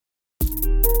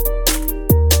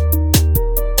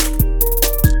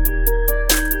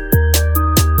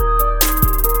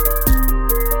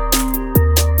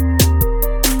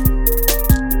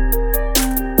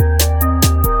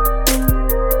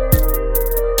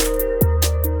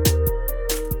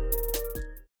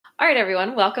right,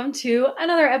 everyone. Welcome to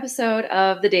another episode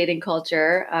of The Dating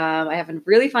Culture. I have a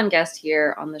really fun guest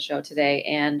here on the show today.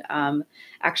 And I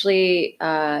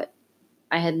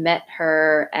had met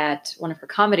her at one of her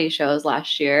comedy shows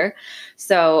last year.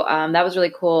 So that was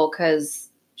really cool because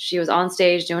she was on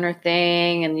stage doing her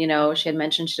thing. And, she had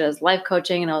mentioned she does life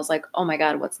coaching. And I was like, oh my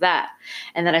God, what's that?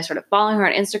 And then I started following her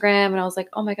on Instagram. And I was like,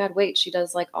 oh my God, wait, she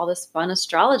does like all this fun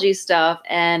astrology stuff.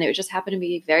 And it just happened to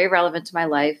be very relevant to my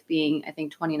life, being, I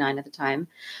think, 29 at the time.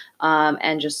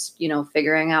 And just,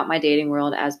 figuring out my dating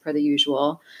world as per the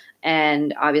usual.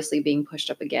 And obviously being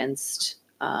pushed up against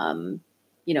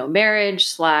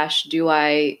marriage / do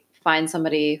I find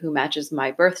somebody who matches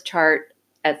my birth chart,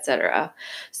 etc.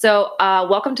 So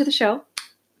welcome to the show.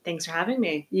 Thanks for having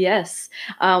me. Yes.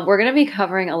 We're going to be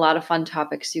covering a lot of fun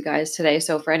topics, you guys, today.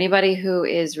 So for anybody who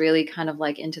is really kind of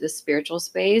like into the spiritual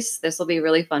space, this will be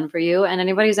really fun for you. And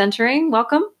anybody who's entering,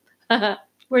 welcome.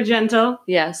 We're gentle.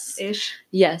 Yes. Ish.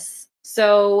 Yes.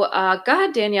 So go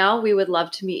ahead, Danielle. We would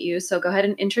love to meet you. So go ahead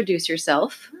and introduce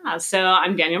yourself. So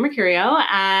I'm Danielle Mercurio,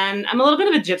 and I'm a little bit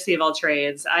of a gypsy of all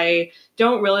trades. I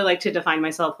don't really like to define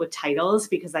myself with titles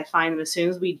because I find that as soon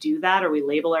as we do that or we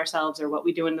label ourselves or what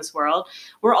we do in this world,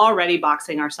 we're already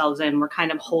boxing ourselves in. We're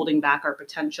kind of holding back our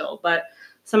potential. But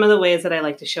some of the ways that I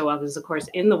like to show up is, of course,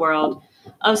 in the world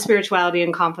of spirituality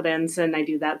and confidence. And I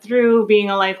do that through being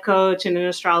a life coach and an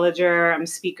astrologer. I'm a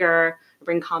speaker. I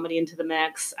bring comedy into the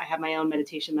mix. I have my own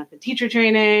meditation method teacher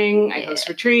training. I host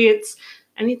retreats.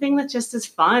 Anything that just is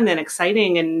fun and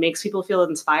exciting and makes people feel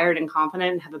inspired and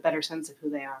confident and have a better sense of who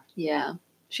they are. Yeah.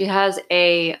 She has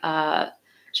the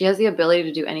ability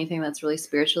to do anything that's really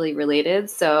spiritually related.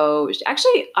 So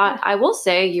I will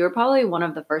say you were probably one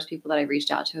of the first people that I reached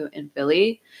out to in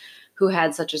Philly who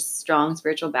had such a strong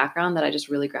spiritual background that I just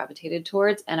really gravitated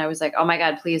towards. And I was like, oh my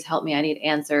God, please help me. I need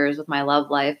answers with my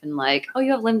love life. And like, oh,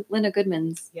 you have Linda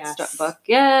Goodman's book.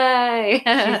 Yay.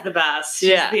 She's the best.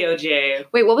 She's the OG.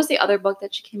 Wait, what was the other book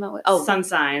that she came out with? Oh, Sun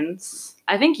Signs.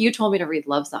 I think you told me to read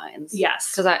Love Signs.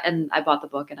 Yes. I bought the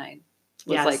book and I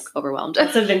was like overwhelmed.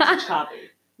 It's a vintage copy.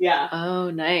 Yeah.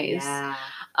 Oh, nice. Yeah.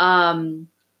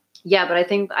 Yeah, but I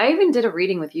think I even did a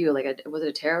reading with you. Like, was it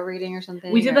a tarot reading or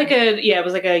something? We did it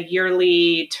was like a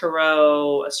yearly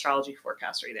tarot astrology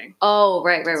forecast reading. Oh,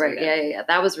 right. Yeah.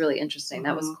 That was really interesting. Mm-hmm.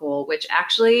 That was cool. Which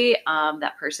actually,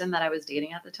 that person that I was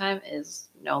dating at the time is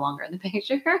no longer in the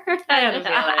picture. I had a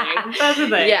feeling. That's the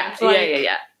thing. Yeah.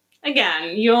 Yeah.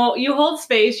 Again, you hold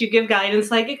space, you give guidance,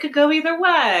 like it could go either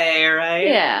way, right?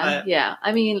 Yeah, yeah.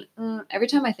 I mean, every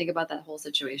time I think about that whole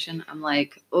situation, I'm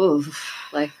like, oh,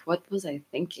 like, what was I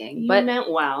thinking? But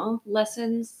meant well.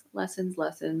 Lessons.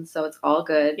 So it's all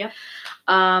good. Yep.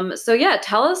 So yeah,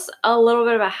 tell us a little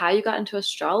bit about how you got into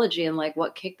astrology and like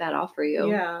what kicked that off for you.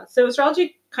 Yeah. So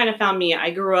astrology kind of found me. I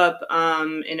grew up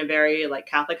in a very like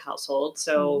Catholic household,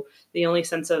 so the only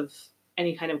sense of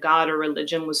any kind of God or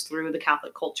religion was through the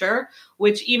Catholic culture,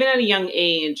 which even at a young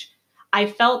age, I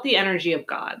felt the energy of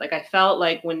God. Like I felt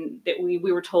like when we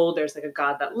were told there's like a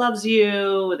God that loves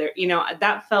you, there,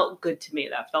 that felt good to me.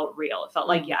 That felt real. It felt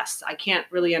like, yes, I can't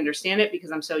really understand it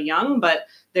because I'm so young, but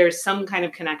there's some kind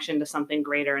of connection to something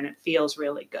greater and it feels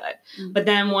really good. Mm-hmm. But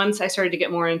then once I started to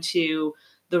get more into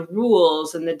the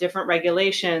rules and the different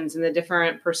regulations and the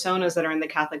different personas that are in the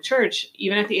Catholic Church,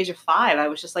 even at the age of 5, I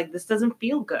was just like, this doesn't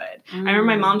feel good. I remember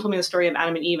my mom told me the story of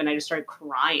Adam and Eve and I just started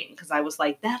crying because I was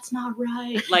like, that's not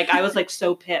right. Like I was like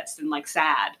so pissed and like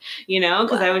sad,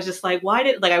 because I was just like,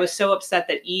 I was so upset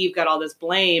that Eve got all this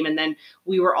blame and then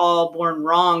we were all born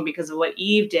wrong because of what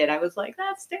Eve did. I was like,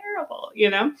 that's terrible,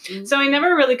 Mm-hmm. So I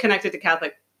never really connected to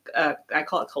Catholic, I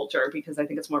call it culture because I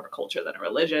think it's more of a culture than a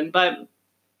religion, but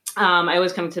I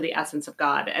always come to the essence of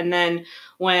God. And then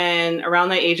when around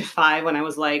the age of 5, when I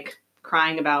was like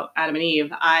crying about Adam and Eve,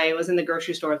 I was in the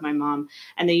grocery store with my mom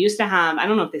and they used to have, I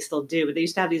don't know if they still do, but they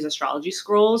used to have these astrology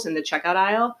scrolls in the checkout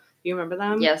aisle. You remember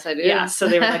them? Yes, I do. Yeah. So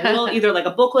they were like either like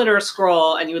a booklet or a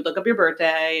scroll and you would look up your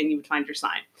birthday and you would find your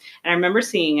sign. And I remember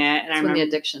seeing it. And That's when the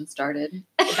addiction started.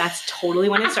 That's totally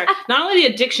when it started. Not only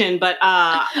the addiction, but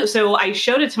so I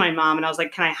showed it to my mom and I was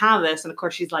like, can I have this? And of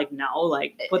course she's like, no,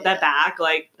 like put that back.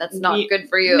 Like that's not good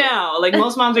for you. No, like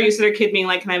most moms are used to their kid being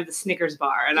like, can I have the Snickers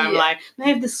bar? And I'm like, I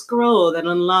have the scroll that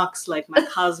unlocks like my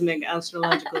cosmic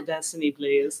astrological destiny,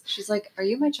 please. She's like, are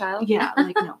you my child? Yeah.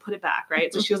 Like, no, put it back.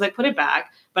 Right. So she was like, put it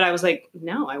back. But I was like,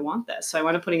 no, I want this. So I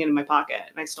wound up putting it in my pocket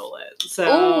and I stole it.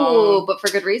 So, but for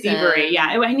good reason. Thievery. Yeah,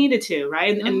 I needed to,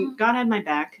 right? And God had my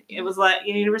back. It was like,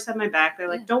 universe had my back. They're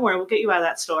like, don't worry, we'll get you out of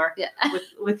that store. Yeah.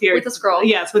 With the scroll.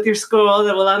 Yes, with your scroll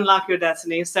that will unlock your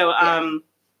destiny. So, I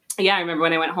remember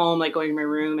when I went home, like going to my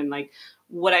room and like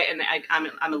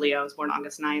I'm a Leo. I was born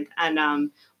August 9th.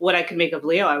 And what I could make of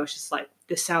Leo, I was just like,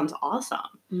 this sounds awesome.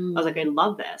 I was like, I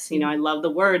love this. I love the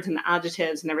words and the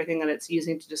adjectives and everything that it's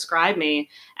using to describe me.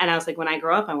 And I was like, when I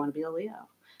grow up, I want to be a Leo.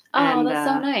 Oh, that's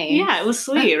so nice. Yeah, it was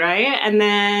sweet, right? And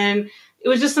then it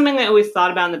was just something that I always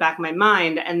thought about in the back of my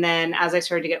mind. And then as I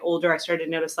started to get older, I started to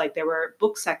notice like there were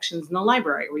book sections in the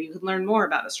library where you could learn more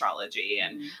about astrology.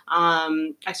 And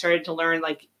I started to learn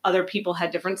like other people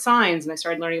had different signs, and I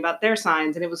started learning about their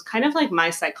signs. And it was kind of like my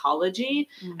psychology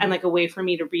and like a way for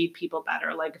me to read people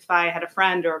better. Like if I had a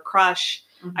friend or a crush,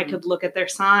 I could look at their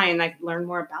sign, I could learn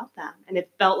more about them. And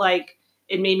it felt like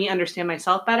it made me understand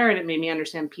myself better, and it made me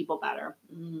understand people better.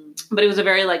 But it was a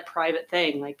very like private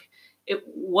thing. Like it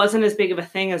wasn't as big of a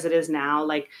thing as it is now.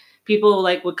 Like people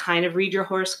like would kind of read your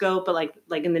horoscope, but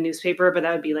like in the newspaper, but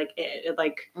that would be like it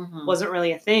like wasn't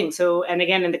really a thing. So, and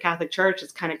again, in the Catholic Church,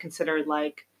 it's kind of considered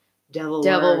like devil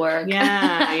work.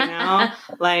 Yeah,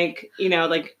 like,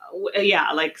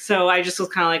 so I just was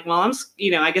kind of like, well,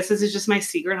 I guess this is just my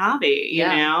secret hobby, you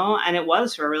know, and it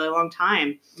was for a really long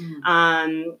time.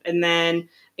 And then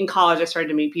in college, I started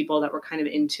to meet people that were kind of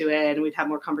into it, and we'd have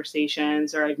more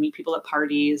conversations, or I'd meet people at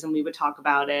parties and we would talk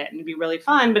about it, and it'd be really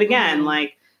fun. But again,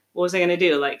 like, what was I going to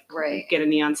do? Like get a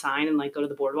neon sign and like go to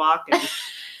the boardwalk and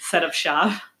set up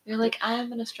shop. You're like,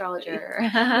 I'm an astrologer.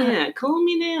 Yeah, call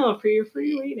me now for your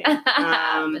free reading.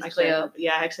 I actually have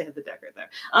the deck right there.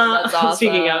 That's awesome.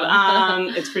 Speaking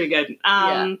of, it's pretty good.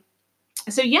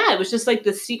 So yeah, it was just like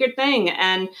the secret thing.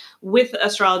 And with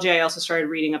astrology, I also started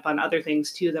reading up on other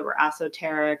things too that were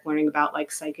esoteric, learning about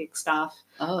like psychic stuff.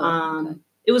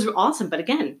 It was awesome. But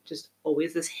again, just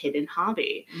always this hidden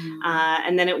hobby.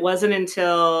 And then it wasn't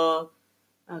until,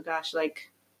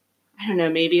 I don't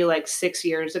know, maybe like 6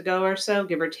 years ago or so,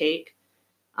 give or take,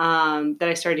 that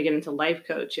I started to get into life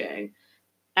coaching.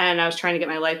 And I was trying to get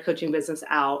my life coaching business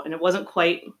out, and it wasn't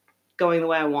quite going the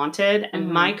way I wanted.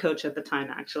 And my coach at the time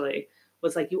actually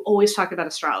was like, you always talk about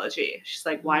astrology. She's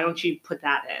like, why don't you put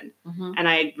that in? And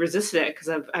I resisted it because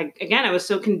I was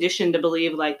so conditioned to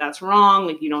believe like that's wrong.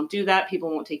 Like you don't do that.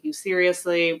 People won't take you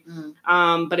seriously.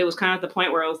 But it was kind of at the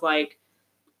point where I was like,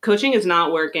 coaching is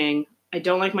not working. I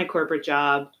don't like my corporate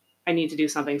job. I need to do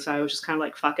something. So I was just kind of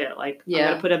like, fuck it. Like, I'm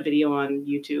going to put a video on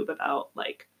YouTube about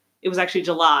like, it was actually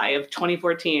July of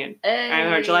 2014. I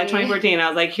remember July 2014. I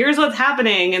was like, here's what's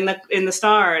happening in the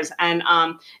stars. And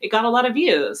it got a lot of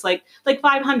views, like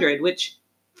 500, which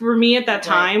for me at that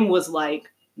time was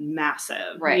like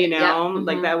massive, you know,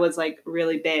 like that was like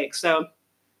really big. So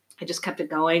I just kept it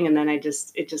going. And then it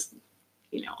just,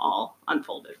 you know, all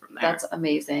unfolded from there. That's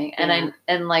amazing. And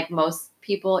and like most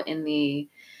people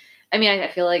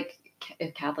I feel like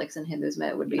if Catholics and Hindus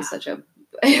met, it would be such a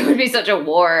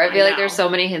war. I feel like there's so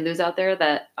many Hindus out there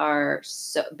that are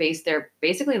based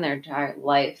basically in their entire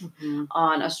life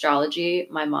on astrology.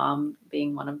 My mom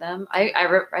being one of them. I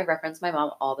reference my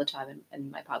mom all the time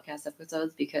in my podcast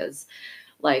episodes because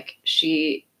like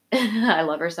I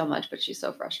love her so much, but she's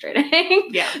so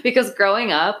frustrating. Yeah. Because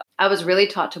growing up, I was really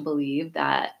taught to believe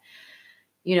that,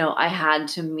 you know, I had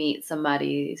to meet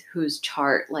somebody whose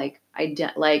chart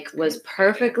was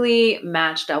perfectly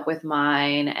matched up with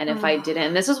mine. And if I didn't,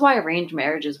 and this is why arranged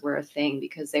marriages were a thing,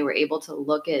 because they were able to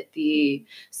look at the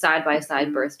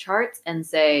side-by-side birth charts and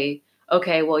say,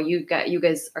 okay, well, you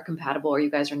guys are compatible or you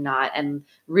guys are not, and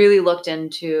really looked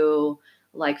into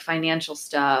like financial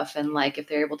stuff and like if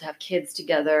they're able to have kids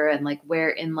together and like where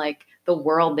in like the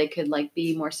world they could like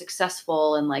be more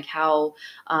successful and like how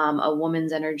a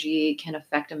woman's energy can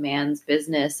affect a man's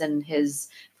business and his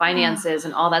finances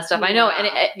and all that stuff. I know. And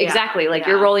exactly. Like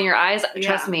you're rolling your eyes.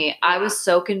 Trust me. I was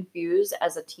so confused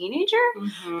as a teenager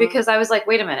because I was like,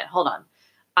 wait a minute, hold on.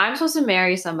 I'm supposed to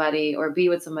marry somebody or be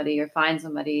with somebody or find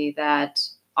somebody that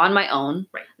on my own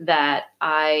that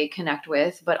I connect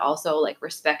with, but also like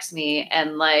respects me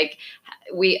and like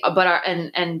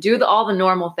and do all the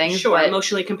normal things. Sure. But,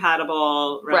 emotionally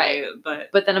compatible. Right.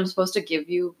 But then I'm supposed to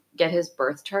get his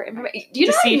birth chart information.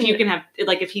 To see if you can have,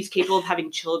 like, if he's capable of having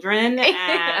children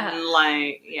and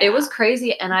like, it was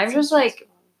crazy. And I just like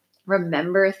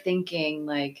remember thinking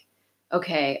like,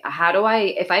 okay,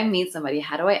 if I meet somebody,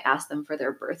 how do I ask them for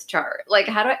their birth chart? Like,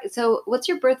 so what's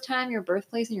your birth time, your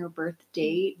birthplace, and your birth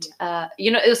date?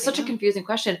 It was such a confusing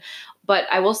question, but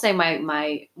I will say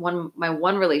my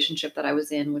one relationship that I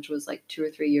was in, which was like 2 or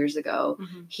 3 years ago,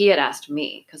 he had asked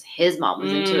me because his mom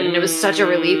was into it. And it was such a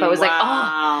relief. I was like,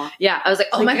 oh yeah. I was like,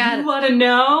 oh my God. You want to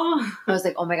know? I was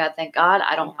like, oh my God, thank God.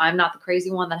 I'm not the crazy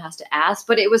one that has to ask,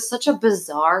 but it was such a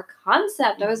bizarre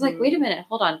concept. I was like, wait a minute,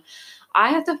 hold on.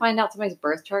 I have to find out somebody's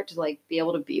birth chart to like be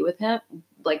able to be with him,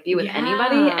 like be with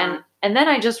anybody. And And then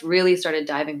I just really started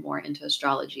diving more into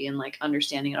astrology and like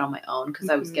understanding it on my own because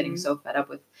I was getting so fed up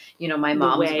with, my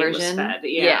mom's way it was version. fed.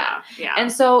 Yeah.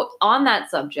 And so on that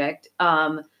subject,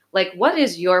 like what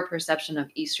is your perception of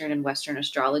Eastern and Western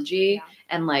astrology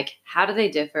and like how do they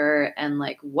differ and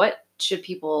like what should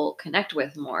people connect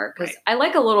with more? Because I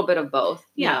like a little bit of both,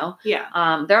 you know?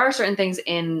 Yeah. There are certain things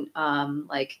in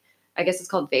like, I guess it's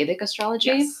called Vedic astrology.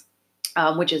 Yes.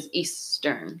 Which is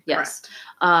Eastern. Yes.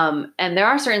 Correct. And there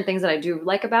are certain things that I do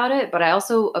like about it, but I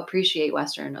also appreciate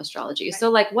Western astrology. So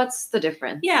like, what's the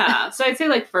difference? Yeah. So I'd say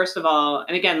like, first of all,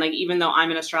 and again, like, even though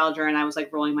I'm an astrologer and I was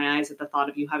like rolling my eyes at the thought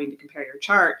of you having to compare your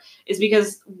chart, is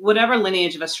because whatever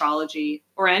lineage of astrology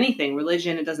or anything,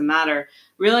 religion, it doesn't matter,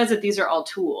 realize that these are all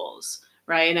tools.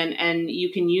 Right. And you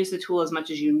can use the tool as much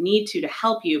as you need to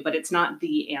help you, but it's not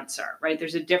the answer. Right.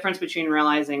 There's a difference between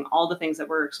realizing all the things that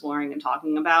we're exploring and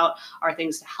talking about are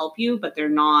things to help you, but they're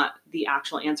not the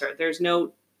actual answer. There's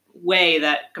no way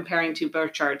that comparing two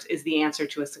birth charts is the answer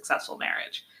to a successful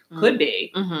marriage. Could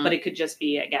be, but it could just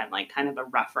be, again, like kind of a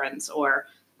reference or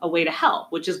a way to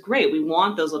help, which is great. We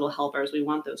want those little helpers. We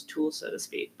want those tools, so to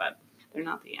speak, but they're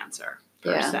not the answer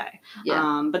per se.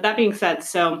 But that being said,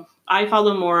 so I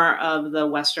follow more of the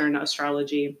Western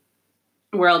astrology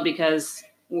world because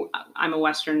I'm a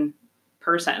Western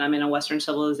person. I'm in a Western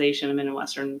civilization. I'm in a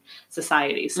Western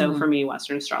society. So for me,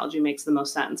 Western astrology makes the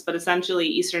most sense. But essentially,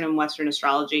 Eastern and Western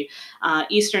astrology.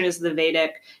 Eastern is the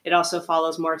Vedic. It also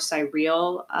follows more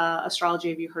sidereal astrology.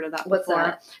 Have you heard of that before? What's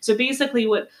that? So basically,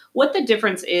 what the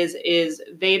difference is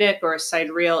Vedic or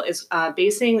sidereal is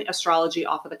basing astrology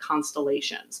off of the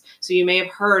constellations. So you may have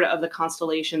heard of the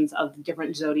constellations of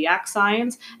different zodiac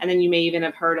signs, and then you may even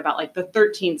have heard about like the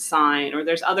 13th sign, or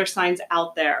there's other signs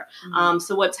out there.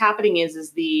 So what's happening is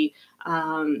the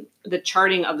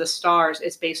charting of the stars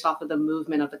is based off of the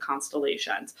movement of the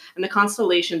constellations, and the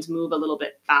constellations move a little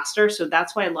bit faster. So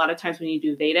that's why a lot of times when you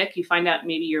do Vedic, you find out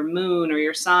maybe your moon or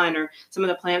your sun or some of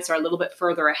the planets are a little bit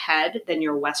further ahead than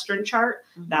your Western chart.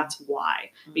 That's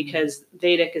why, because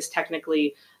Vedic is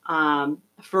technically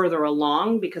further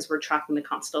along because we're tracking the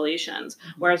constellations,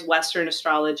 whereas Western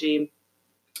astrology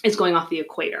is going off the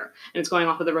equator, and it's going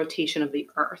off of the rotation of the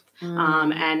Earth,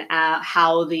 and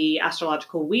how the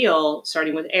astrological wheel,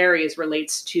 starting with Aries,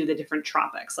 relates to the different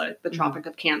tropics, like the Tropic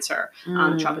of Cancer,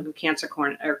 the Tropic of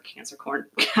Capricorn.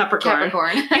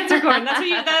 Capricorn. Capricorn.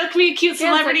 That could be a cute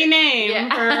celebrity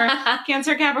name for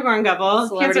Cancer Capricorn couple.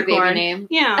 Celebrity Cancercorn. baby name.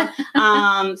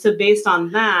 Yeah. So based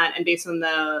on that, and based on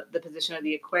the position of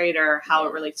the equator, how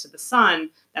it relates to the sun,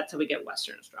 that's how we get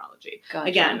Western astrology. Gotcha.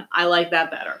 Again, I like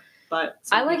that better. But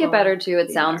I like it better too.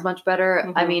 It sounds much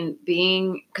better. I mean,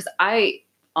 because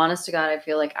honest to God, I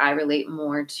feel like I relate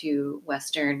more to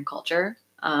Western culture.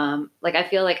 Like I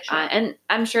feel like and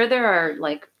I'm sure there are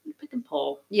like pick and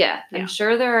pull. Yeah, I'm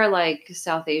sure there are like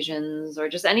South Asians or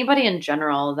just anybody in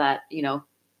general that,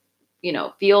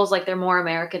 feels like they're more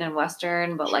American and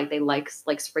Western, but like they like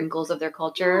sprinkles of their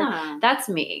culture. Yeah. That's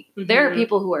me. There are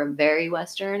people who are very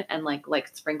Western and like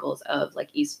sprinkles of like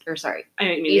Eastern,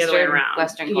 the other way around.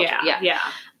 Western culture. Yeah.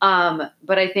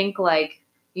 But I think like,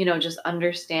 just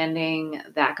understanding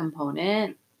that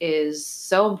component is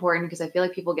so important because I feel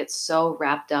like people get so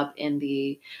wrapped up in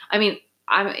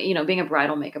I'm, being a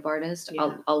bridal makeup artist,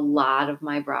 a lot of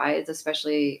my brides,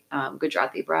 especially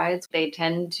Gujarati brides, they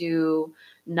tend to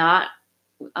not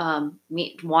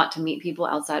want to meet people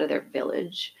outside of their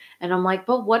village. And I'm like,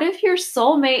 but what if your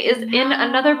soulmate is in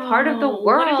another part of the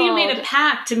world? What if you made a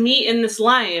pact to meet in this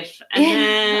life and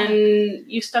then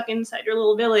you stuck inside your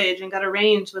little village and got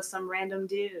arranged with some random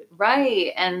dude?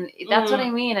 Right. And that's what I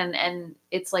mean. And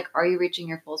it's like, are you reaching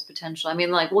your full potential? I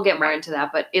mean, like, we'll get more into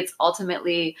that, but it's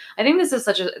ultimately, I think this is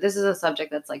a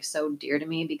subject that's like so dear to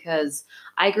me because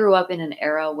I grew up in an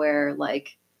era where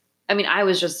like, I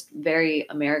was just very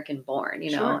American born,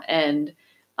 and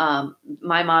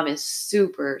my mom is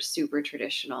super, super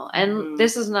traditional. And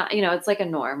this is not, it's like a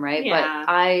norm, right? Yeah. But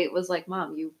I was like,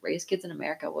 Mom, you raised kids in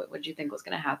America. What did you think was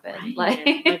going to happen?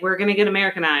 Right. Like we're going to get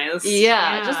Americanized.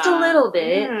 Yeah, just a little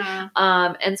bit.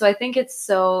 Yeah. And so I think it's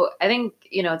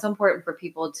important for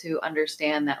people to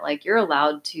understand that like you're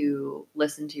allowed to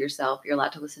listen to yourself. You're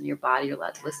allowed to listen to your body. You're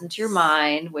allowed to listen to your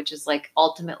mind, which is like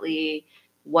ultimately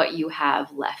what you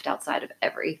have left outside of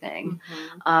everything.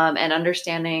 And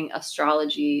understanding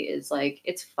astrology is like,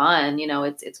 it's fun,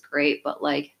 it's great, but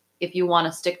like, if you want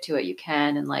to stick to it, you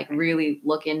can, and like really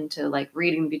look into like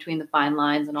reading between the fine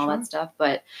lines and all that stuff.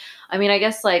 But I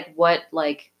guess like what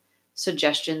like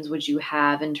suggestions would you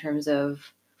have in terms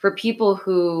of for people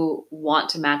who want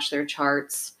to match their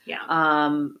charts,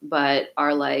 but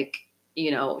are like,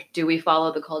 do we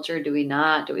follow the culture? Do we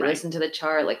not? Do we Right. listen to the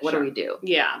chart? Like, what Sure. do we do?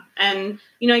 Yeah. And,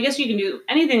 I guess you can do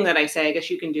anything that I say, I guess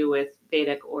you can do with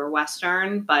Vedic or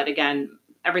Western. But again,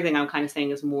 everything I'm kind of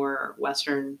saying is more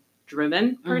Western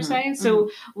driven per se. So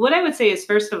what I would say is,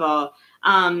 first of all,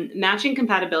 matching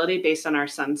compatibility based on our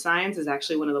sun signs is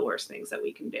actually one of the worst things that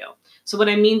we can do. So what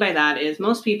I mean by that is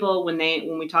most people, when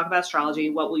we talk about astrology,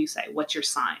 what will you say? What's your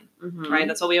sign? Right?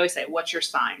 That's what we always say. What's your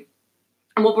sign?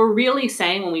 And what we're really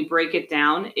saying when we break it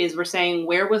down is we're saying,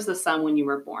 where was the sun when you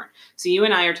were born? So you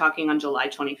and I are talking on July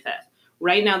 25th.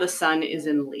 Right now, the sun is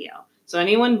in Leo. So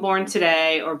anyone born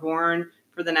today or born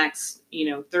for the next,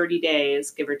 30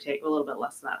 days, give or take, a little bit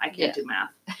less than that. I can't do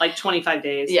math. Like 25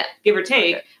 days, give or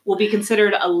take, will be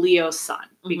considered a Leo sun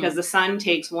because the sun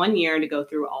takes 1 year to go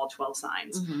through all 12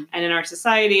 signs. And in our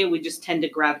society, we just tend to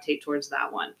gravitate towards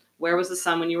that one. Where was the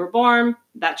sun when you were born?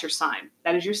 That's your sign.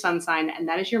 That is your sun sign. And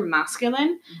that is your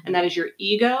masculine. And that is your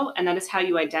ego. And that is how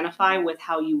you identify with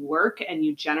how you work and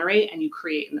you generate and you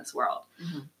create in this world,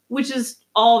 which is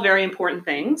all very important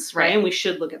things, right? And we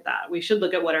should look at that. We should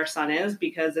look at what our sun is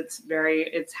because it's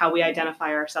how we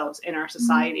identify ourselves in our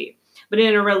society. But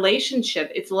in a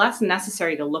relationship, it's less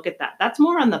necessary to look at that. That's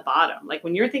more on the bottom. Like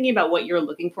when you're thinking about what you're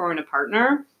looking for in a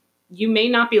partner, you may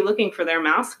not be looking for their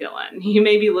masculine. You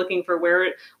may be looking for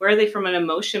where are they from an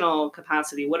emotional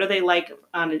capacity? What are they like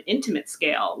on an intimate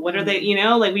scale? What are they,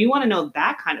 like we want to know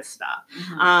that kind of stuff.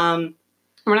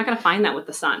 We're not going to find that with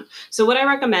the sun. So what I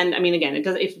recommend, again,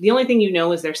 if the only thing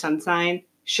is their sun sign,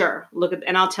 sure, look at,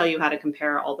 and I'll tell you how to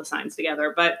compare all the signs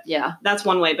together, but that's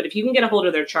one way. But if you can get a hold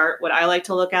of their chart, what I like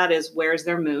to look at is where's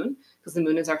their moon, because the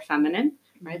moon is our feminine,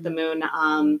 right? The moon,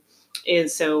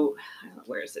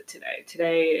 where is it today?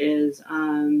 Today is,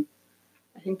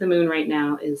 I think the moon right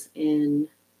now is in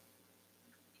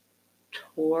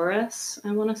Taurus,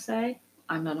 I want to say.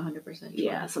 I'm not 100% sure.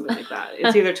 Yeah, something like that.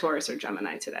 It's either Taurus or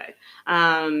Gemini today.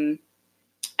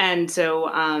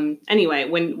 Anyway,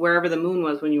 wherever the moon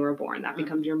was when you were born, that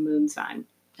becomes your moon sign.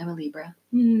 I'm a Libra.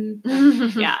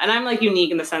 Yeah, and I'm like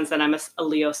unique in the sense that I'm a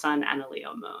Leo sun and a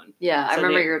Leo moon. Yeah, so I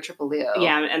remember you're a triple Leo.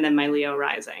 Yeah, and then my Leo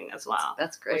rising as well.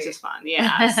 That's great. Which is fun.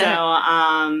 Yeah.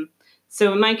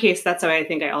 So in my case, that's why I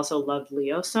think I also loved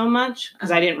Leo so much,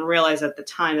 because I didn't realize at the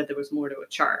time that there was more to a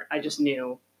chart. I just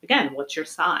knew, again, what's your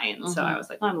sign? So I was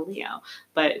like, I'm a Leo.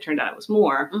 But it turned out it was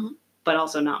more. But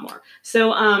also not more.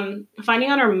 So finding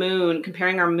out our moon,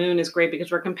 comparing our moon is great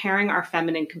because we're comparing our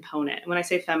feminine component. And when I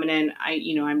say feminine,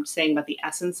 I'm saying about the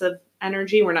essence of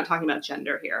energy. We're not talking about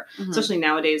gender here, especially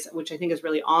nowadays, which I think is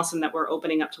really awesome that we're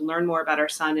opening up to learn more about our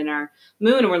sun and our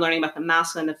moon. And we're learning about the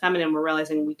masculine and the feminine. We're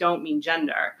realizing we don't mean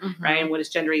gender, right? And what does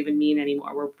gender even mean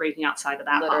anymore? We're breaking outside of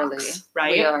that box,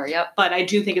 right? We are, yep. But I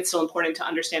do think it's still important to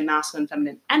understand masculine and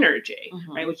feminine energy,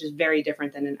 right? Which is very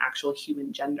different than an actual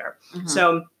human gender.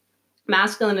 So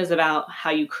masculine is about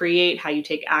how you create, how you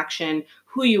take action,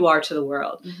 who you are to the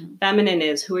world. Feminine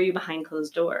is who are you behind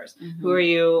closed doors? Who are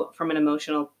you from an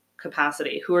emotional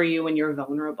capacity? Who are you when you're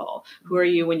vulnerable? Who are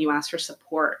you when you ask for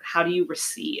support? How do you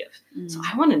receive? So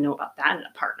I want to know about that in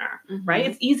a partner, right?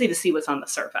 It's easy to see what's on the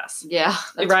surface. Yeah.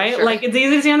 Right? Sure. Like it's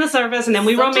easy to see on the surface and then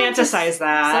we romanticize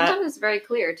that. Sometimes it's very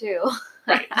clear too.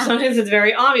 Right. Sometimes it's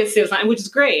very obvious to us, which is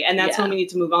great. And that's when we need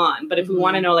to move on. But if we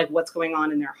want to know like what's going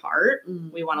on in their heart,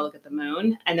 we want to look at the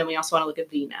moon. And then we also want to look at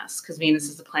Venus, because Venus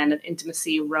is the planet of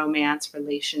intimacy, romance,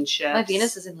 relationships. My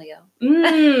Venus is in Leo.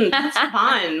 That's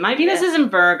fun. My Venus is in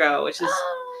Virgo, which is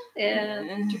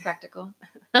too practical.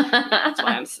 That's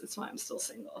why I'm still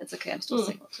single. It's okay. I'm still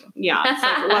single too. Yeah. It's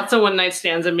like lots of one night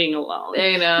stands and being alone.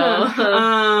 You know.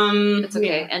 It's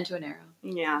okay. Yeah. End to an arrow.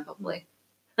 Yeah. Hopefully.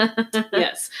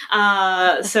 Yes.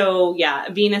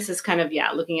 Venus is kind of,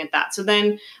 looking at that. So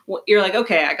then you're like,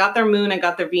 okay, I got their moon, I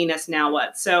got their Venus, now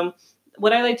what? So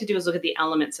what I like to do is look at the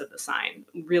elements of the sign.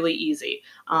 Really easy.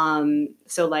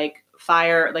 So like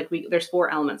fire, there's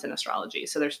 4 elements in astrology.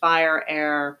 So there's fire,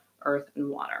 air, earth, and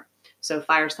water. So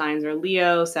fire signs are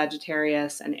Leo,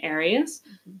 Sagittarius, and Aries.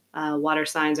 Water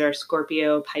signs are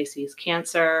Scorpio, Pisces,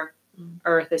 Cancer.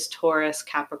 Earth is Taurus,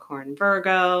 Capricorn,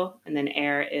 Virgo, and then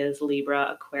air is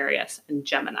Libra, Aquarius, and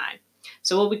Gemini.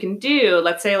 So what we can do,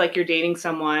 let's say like you're dating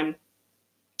someone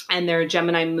and they're a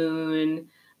Gemini moon,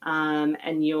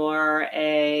 and you're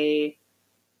a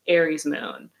Aries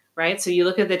moon, right? So you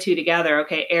look at the two together.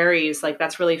 Okay, Aries, like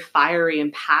that's really fiery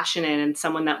and passionate, and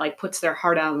someone that like puts their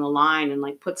heart out on the line and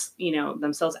like puts,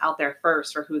 themselves out there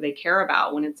first for who they care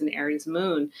about when it's an Aries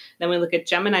moon. Then we look at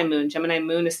Gemini moon. Gemini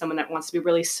moon is someone that wants to be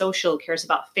really social, cares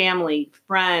about family,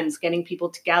 friends, getting people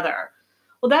together.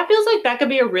 Well, that feels like that could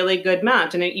be a really good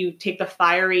match. And you take the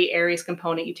fiery Aries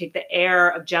component, you take the air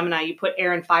of Gemini, you put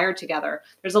air and fire together.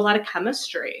 There's a lot of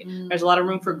chemistry. There's a lot of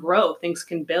room for growth. Things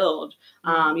can build.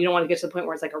 You don't want to get to the point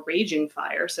where it's like a raging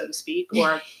fire, so to speak,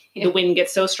 or the wind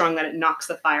gets so strong that it knocks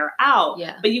the fire out.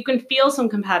 Yeah. But you can feel some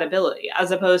compatibility, as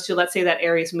opposed to, let's say that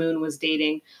Aries moon was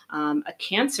dating a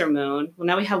Cancer moon. Well,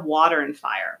 now we have water and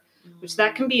fire, which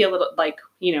that can be a little like,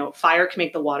 fire can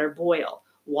make the water boil.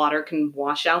 Water can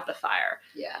wash out the fire.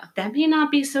 Yeah. That may not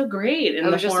be so great in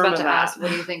the form of that. I was just about to ask, what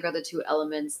do you think are the two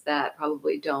elements that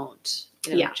probably don't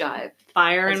jive?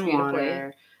 Fire and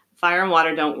water. Fire and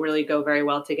water don't really go very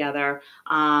well together.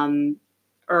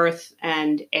 Earth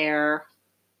and air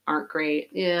aren't great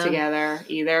together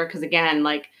either. Because again,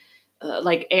 like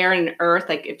air and earth,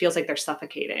 like it feels like they're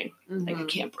suffocating. Like I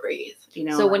can't breathe.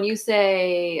 So when you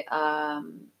say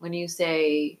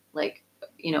like,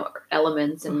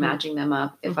 elements and matching them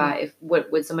up,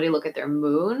 would somebody look at their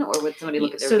moon, or would somebody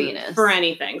look at their Venus? For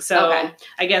anything. So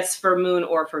I guess for moon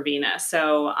or for Venus.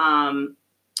 So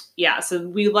so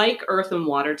we like earth and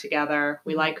water together.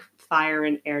 We like fire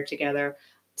and air together.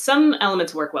 Some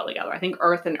elements work well together. I think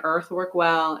earth and earth work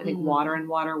well. I think water and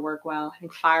water work well. I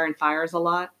think fire and fire is a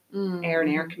lot. Air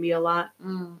and air can be a lot.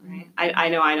 Right? I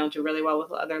know I don't do really well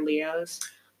with other Leos.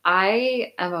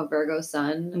 I am a Virgo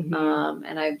sun,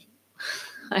 and I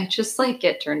just like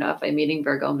get turned off by meeting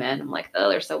Virgo men. I'm like, oh,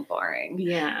 they're so boring.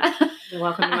 Yeah.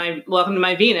 welcome to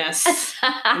my Venus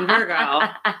in Virgo.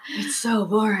 It's so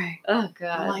boring. Oh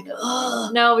God. I'm like,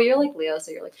 ugh. No, but you're like Leo,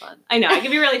 so you're like fun. I know. I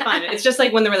can be really fun. It's just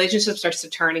like when the relationship starts to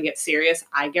turn and get serious,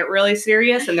 I get really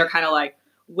serious, and they're kind of like,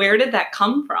 where did that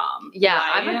come from? Yeah,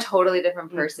 right? I'm a totally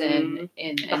different person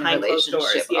in a relationship.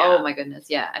 Doors, yeah. Oh my goodness,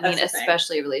 yeah. I mean,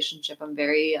 especially a relationship. I'm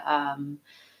very, I'm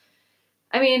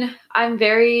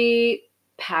very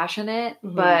passionate,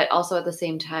 but also at the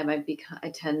same time, I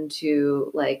tend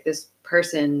to like, this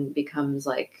person becomes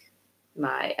like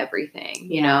my everything,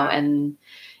 you know, and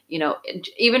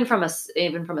even from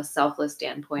a selfless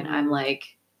standpoint, I'm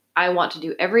like, I want to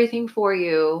do everything for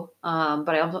you, but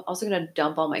I'm also going to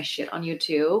dump all my shit on you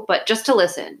too. But just to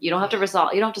listen, you don't have to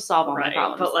resolve. You don't have to solve all my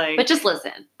problems, but just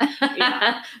listen.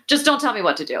 Yeah. Just don't tell me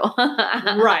what to do.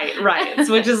 Right.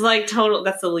 So which is like total.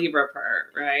 That's the Libra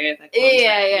part, right?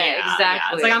 Yeah, exactly.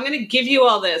 Yeah. It's like, I'm going to give you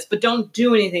all this, but don't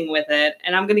do anything with it,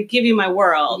 and I'm going to give you my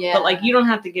world, but like you don't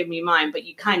have to give me mine, but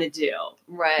you kind of do.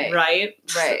 Right.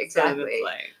 Exactly.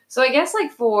 So I guess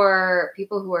like for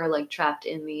people who are like trapped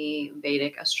in the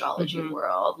Vedic astrology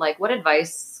world, like what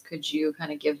advice could you kind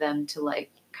of give them to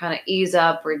like kind of ease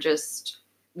up, or just,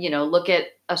 look at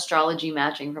astrology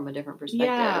matching from a different perspective?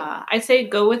 Yeah, I say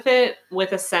go with it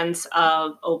with a sense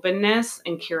of openness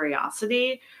and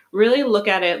curiosity. Really look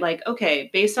at it like, okay,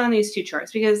 based on these two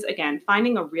charts, because again,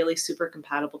 finding a really super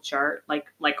compatible chart, like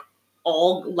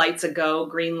all lights a go,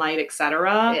 green light,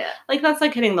 etc. Yeah. Like that's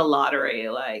like hitting the lottery.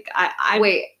 Like I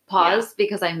wait, pause,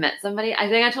 because I met somebody. I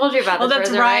think I told you about this. Oh,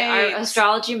 that's right. Our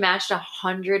astrology matched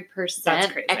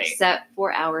 100%, except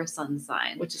for our sun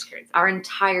sign, which is crazy. Our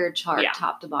entire chart,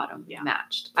 top to bottom,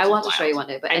 matched. I want to show you one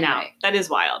day, but anyway. I know. That is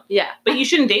wild. Yeah. But you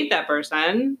shouldn't date that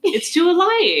person. It's too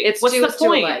alike. What's the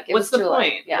point? What's the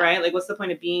point? Right? Like, what's the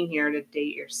point of being here to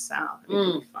date yourself? It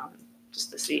would be fun.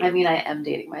 Just to see. I mean, I am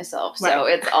dating myself, so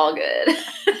it's all good.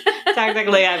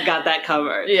 Technically, I've got that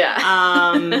covered.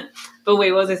 Yeah. But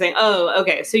wait, what was I saying? Oh,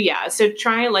 okay. So yeah. So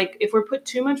try, like, if we're put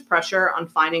too much pressure on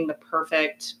finding the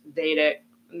perfect Vedic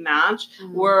match,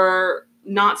 we're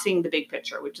not seeing the big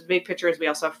picture, which the big picture is we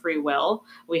also have free will.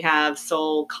 We have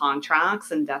soul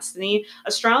contracts and destiny.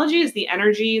 Astrology is the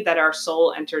energy that our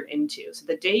soul entered into. So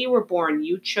the day you were born,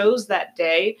 you chose that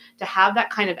day to have that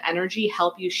kind of energy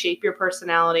help you shape your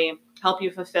personality, help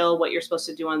you fulfill what you're supposed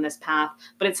to do on this path.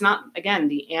 But it's not, again,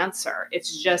 the answer.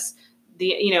 It's just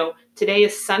today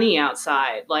is sunny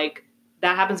outside. Like,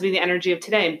 that happens to be the energy of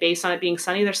today. And based on it being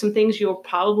sunny, there's some things you'll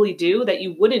probably do that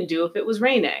you wouldn't do if it was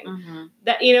raining.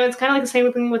 That, it's kind of like the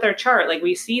same thing with our chart. Like,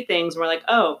 we see things and we're like,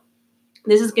 oh,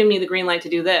 this is giving me the green light to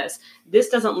do this. This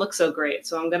doesn't look so great,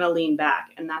 so I'm going to lean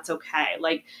back, and that's okay.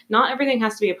 Like, not everything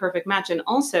has to be a perfect match. And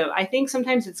also, I think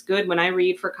sometimes it's good when I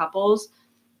read for couples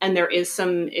and there is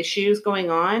some issues going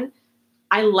on,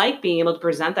 I like being able to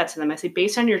present that to them. I say,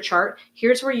 based on your chart,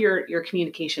 here's where your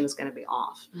communication is going to be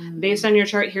off. Based on your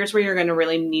chart, here's where you're going to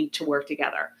really need to work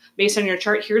together. Based on your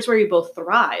chart, here's where you both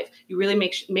thrive. You really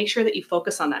make sure that you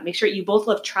focus on that. Make sure you both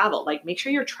love travel. Like, make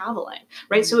sure you're traveling,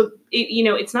 right? So,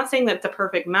 it's not saying that it's a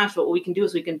perfect match, but what we can do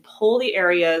is we can pull the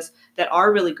areas that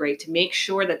are really great to make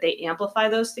sure that they amplify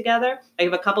those together. Like,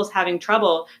 if a couple's having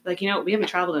trouble, like, we haven't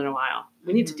traveled in a while.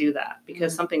 We need to do that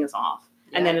because something is off.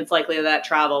 And then it's likely that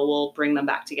travel will bring them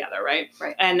back together, right?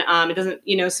 Right. And it doesn't,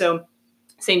 so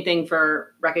same thing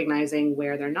for recognizing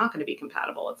where they're not going to be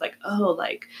compatible. It's like,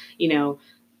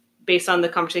 based on the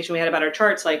conversation we had about our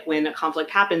charts, like when a conflict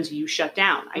happens, you shut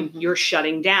down. You're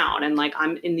shutting down. And like,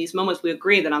 I'm in these moments, we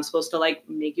agree that I'm supposed to like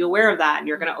make you aware of that. And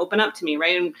you're going to open up to me.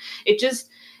 Right. And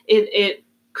it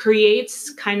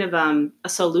creates kind of a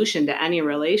solution to any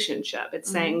relationship. It's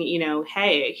saying,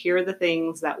 hey, here are the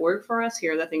things that work for us.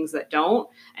 Here are the things that don't.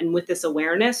 And with this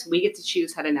awareness, we get to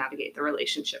choose how to navigate the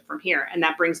relationship from here. And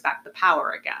that brings back the power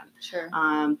again. Sure.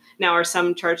 Now, are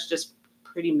some charts just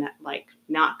pretty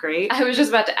not great? I was just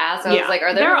about to ask. I was like,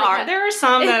 are there are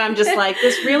some that I'm just like,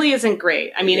 this really isn't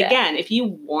great. I mean, again, if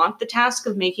you want the task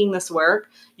of making this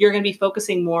work, you're going to be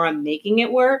focusing more on making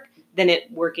it work than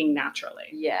it working naturally.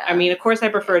 Yeah. I mean, of course, I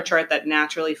prefer a chart that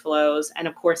naturally flows. And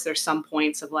of course, there's some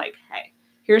points of like, hey,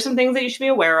 here's some things that you should be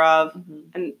aware of.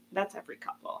 And that's every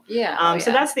couple. Yeah.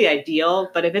 So that's the ideal.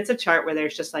 But if it's a chart where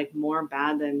there's just like more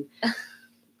bad than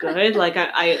good, like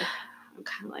I'm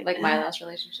kind of like my last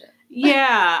relationship.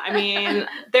 Yeah. I mean,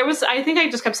 I think I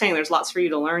just kept saying there's lots for you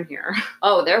to learn here.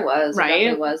 Oh, there was. Right.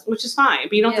 There was. Which is fine.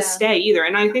 But you don't have to stay either.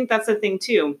 And I think that's the thing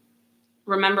too.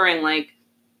 Remembering like,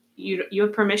 you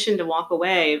have permission to walk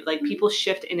away. Like people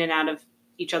shift in and out of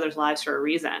each other's lives for a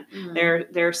reason. There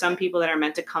are some people that are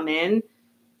meant to come in,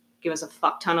 give us a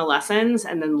fuck ton of lessons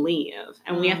and then leave.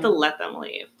 And we have to let them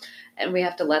leave. And we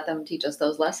have to let them teach us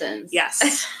those lessons.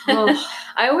 Yes.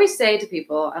 I always say to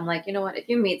people, I'm like, you know what, if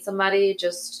you meet somebody,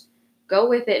 just go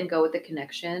with it and go with the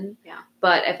connection. Yeah.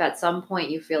 But if at some point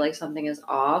you feel like something is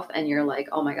off and you're like,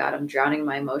 oh my God, I'm drowning in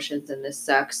my emotions and this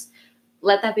sucks,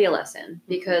 let that be a lesson,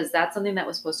 because that's something that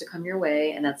was supposed to come your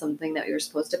way and that's something that you're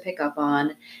supposed to pick up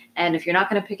on. And if you're not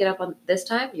going to pick it up on this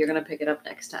time, you're going to pick it up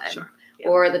next time. Sure. Yeah.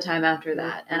 Or the time after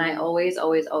that. And I always,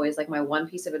 like my one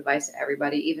piece of advice to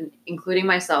everybody, even including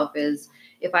myself, is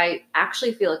if I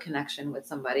actually feel a connection with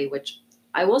somebody, which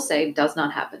I will say does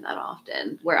not happen that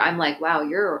often, where I'm like, wow,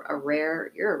 you're a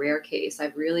rare case.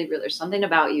 There's something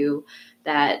about you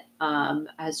that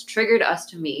has triggered us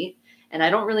to meet. And I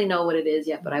don't really know what it is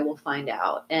yet, but I will find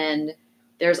out. And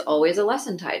there's always a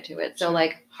lesson tied to it. So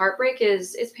like heartbreak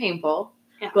is painful,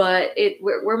 but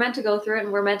we're meant to go through it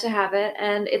and we're meant to have it.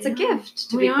 And it's a gift,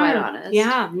 to be quite honest.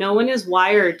 Yeah. No one is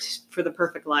wired for the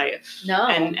perfect life. No.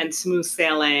 And smooth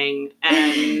sailing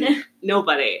and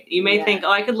nobody. You may think,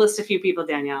 I could list a few people,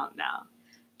 Danielle. No.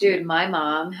 Dude, my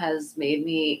mom has made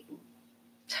me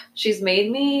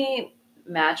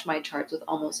match my charts with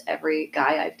almost every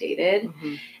guy I've dated.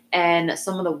 And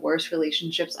some of the worst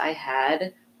relationships I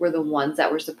had were the ones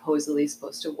that were supposedly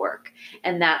supposed to work.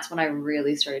 And that's when I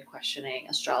really started questioning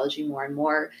astrology more and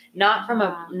more. Not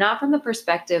from the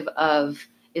perspective of,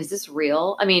 is this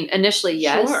real? I mean, initially,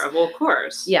 yes. Sure. Well, of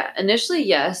course. Yeah. Initially,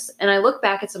 yes. And I look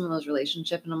back at some of those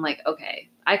relationships and I'm like, okay,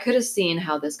 I could have seen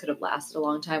how this could have lasted a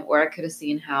long time, or I could have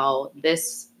seen how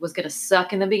this was going to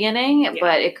suck in the beginning,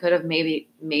 but it could have maybe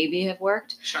have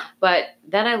worked. Sure. But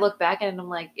then I look back and I'm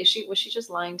like, was she just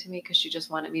lying to me because she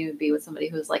just wanted me to be with somebody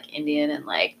who's like Indian and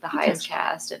like the highest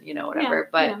caste and whatever.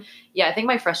 But I think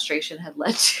my frustration had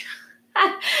led to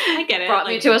I get it. Brought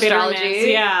me to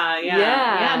astrology.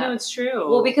 Yeah, no, it's true.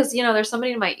 Well, because, there's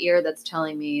somebody in my ear that's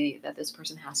telling me that this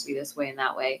person has to be this way and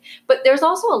that way. But there's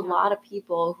also a lot of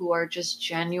people who are just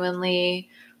genuinely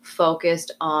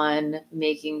focused on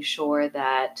making sure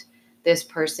that this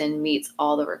person meets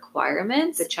all the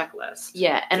requirements. The checklist.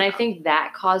 Yeah. And I think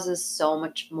that causes so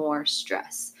much more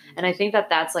stress. And I think that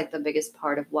that's like the biggest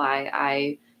part of why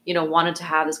I, wanted to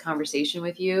have this conversation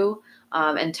with you.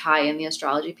 And tie in the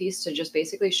astrology piece to just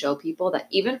basically show people that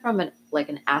even from an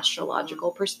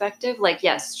astrological perspective, like,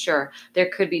 yes, sure, there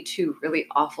could be two really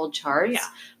awful charts,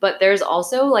 but there's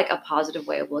also like a positive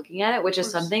way of looking at it, which is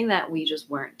something that we just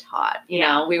weren't taught.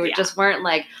 We just weren't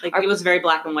like it was very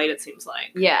black and white, it seems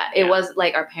like. Yeah, it was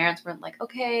like our parents weren't like,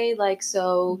 okay, like,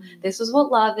 so this is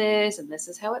what love is and this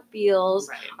is how it feels.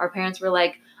 Right. Our parents were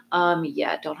like,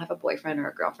 don't have a boyfriend or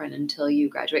a girlfriend until you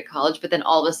graduate college, but then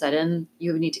all of a sudden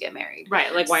you need to get married.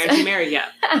 Right. Like, why aren't you married yet?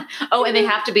 And they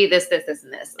have to be this,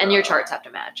 and this, and your charts have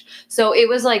to match. So it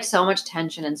was like so much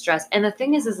tension and stress. And the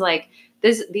thing is like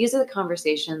these are the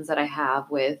conversations that I have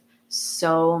with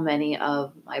so many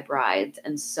of my brides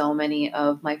and so many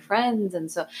of my friends.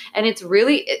 And it's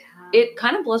really, it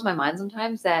kind of blows my mind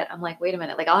sometimes that I'm like, wait a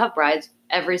minute, like I'll have brides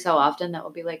every so often that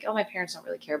will be like, oh, my parents don't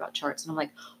really care about charts. And I'm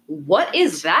like, what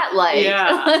is that like?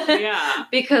 Yeah.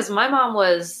 Because my mom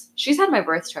she's had my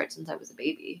birth chart since I was a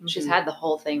baby. Mm-hmm. She's had the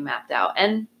whole thing mapped out.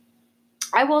 And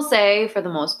I will say for the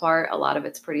most part, a lot of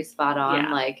it's pretty spot on.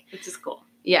 Yeah, like, which is cool.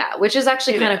 Yeah, which is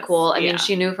actually It kind of is, cool. I yeah. mean,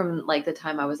 she knew from like the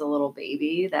time I was a little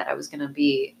baby that I was going to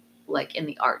be like in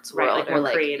the arts Right, world, like or more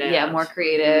like, creative. yeah, more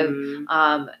creative,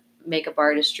 Mhm. makeup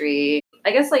artistry.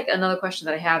 I guess like another question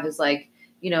that I have is like,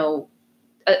 you know,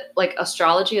 like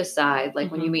astrology aside,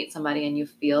 like when you Mhm. meet somebody and you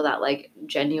feel that like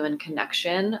genuine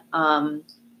connection,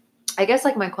 I guess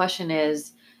like my question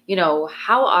is, you know,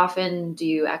 how often do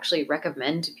you actually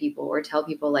recommend to people or tell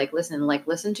people like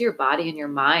listen to your body and your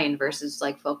mind versus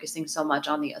like focusing so much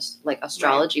on the like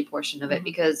astrology portion of it? Mhm.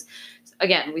 Because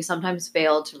again, we sometimes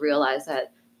fail to realize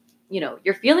that, you know,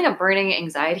 you're feeling a burning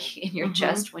anxiety in your Mhm.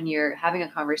 chest when you're having a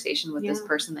conversation with this Yeah.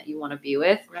 person that you want to be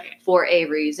with Right. for a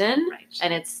reason. Right.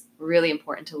 And it's really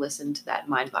important to listen to that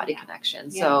mind body Yeah. connection.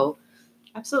 Yeah. So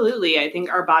Absolutely. I think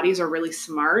our bodies are really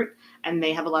smart and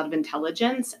they have a lot of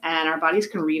intelligence, and our bodies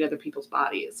can read other people's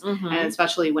bodies. mhm. And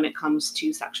especially when it comes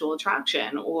to sexual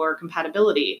attraction or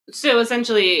compatibility. So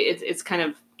essentially it's kind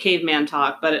of caveman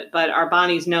talk, but our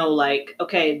bodies know like,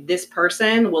 okay, this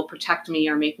person will protect me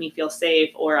or make me feel safe,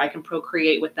 or I can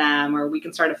procreate with them, or we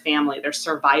can start a family. There's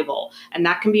survival. And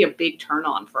that can be a big turn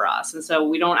on for us. And so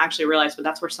we don't actually realize, but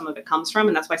that's where some of it comes from.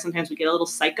 And that's why sometimes we get a little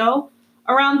psycho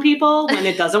around people when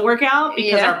it doesn't work out,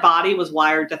 because Yeah. our body was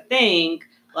wired to think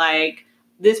like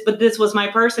this was my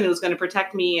person who was going to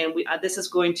protect me, and this is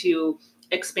going to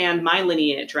expand my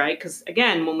lineage, right? Because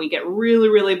again, when we get really,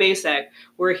 really basic,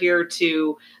 we're here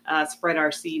to spread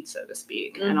our seed, so to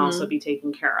speak, and also be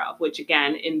taken care of, which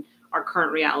again, in our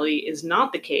current reality is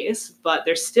not the case, but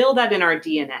there's still that in our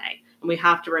DNA. And we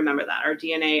have to remember that our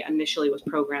DNA initially was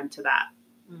programmed to that.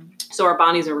 So our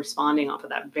bodies are responding off of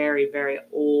that very, very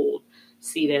old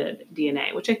seeded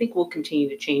DNA, which I think will continue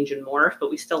to change and morph,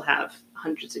 but we still have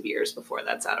hundreds of years before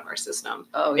that's out of our system,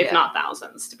 if not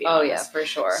thousands, to be honest. Oh yeah, for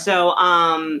sure. So,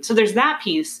 so there's that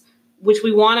piece which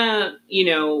we want to,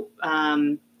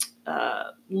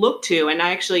 look to, and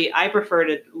I prefer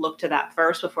to look to that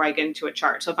first before I get into a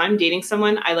chart. So if I'm dating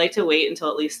someone, I like to wait until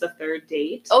at least the third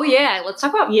date. Oh yeah, let's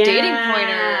talk about dating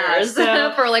pointers.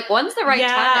 So, for like when's the right time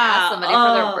to ask somebody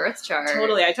for their birth chart.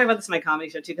 Totally. I talk about this in my comedy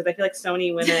show too, because I feel like so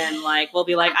many women like will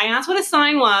be like, I asked what his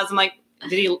sign was. I'm like,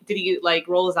 did he like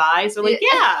roll his eyes? They're like,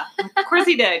 yeah, of course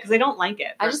he did, because they don't like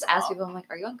it. I just ask people, I'm like,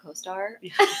 are you on CoStar?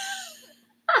 Yeah.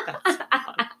 That's so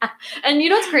fun. And you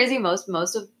know what's crazy? Most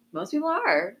people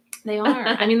are. They are.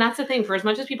 I mean, that's the thing. For as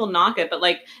much as people knock it, but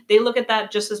like they look at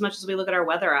that just as much as we look at our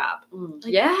weather app.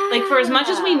 Like, yeah. Like for as much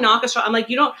as we knock I'm like,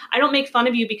 I don't make fun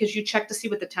of you because you check to see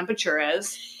what the temperature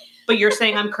is, but you're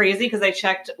saying I'm crazy because I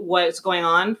checked what's going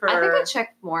on for. I think I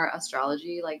checked more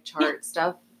astrology, like chart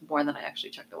stuff, more than I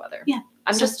actually check the weather. Yeah.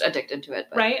 I'm just addicted to it.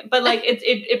 But. Right? But like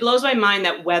it blows my mind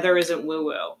that weather isn't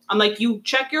woo-woo. I'm like, you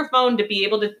check your phone to be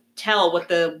able to tell what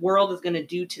the world is going to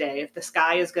do today, if the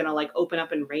sky is going to like open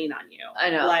up and rain on you. I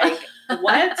know. Like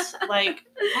what? Like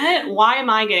what? Why am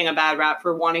I getting a bad rap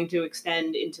for wanting to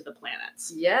extend into the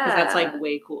planets? Yeah. Because that's like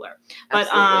way cooler.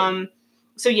 Absolutely.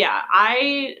 But so yeah,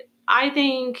 I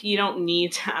think you don't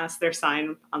need to ask their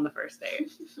sign on the first date.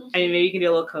 I mean, maybe you can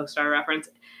do a little CoStar reference.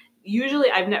 Usually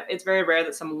it's very rare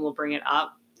that someone will bring it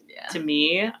up to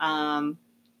me.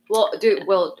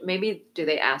 Maybe do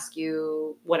they ask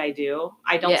you what I do?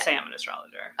 I don't say I'm an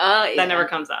astrologer. That never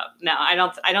comes up. No, I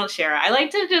don't share it. I like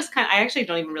to just I actually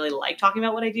don't even really like talking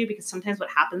about what I do, because sometimes what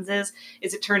happens is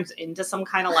it turns into some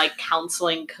kind of like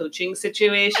counseling coaching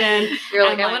situation. You're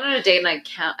like, I went on a date and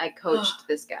I coached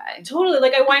this guy. Totally.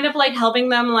 Like I wind up like helping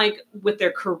them like with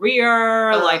their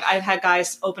career. Like I've had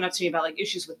guys open up to me about like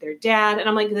issues with their dad, and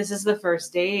I'm like, this is the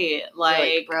first date.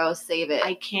 Like bro, save it.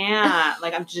 I can't.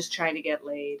 Like I'm just trying to get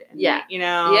laid. And, yeah.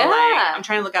 Like I'm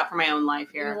trying to look out for my own life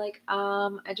here. You're like,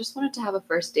 I just wanted to have a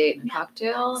first date and a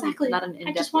cocktail. Exactly. Not an in-depth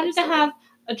I just wanted to have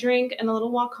a drink and a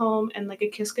little walk home and like a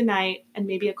kiss goodnight and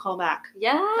maybe a call back.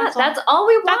 Yeah. That's all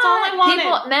we want. That's all I wanted.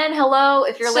 People, men, hello.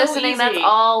 If you're listening, that's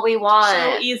all we want.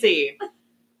 So easy.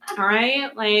 All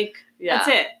right. Like, that's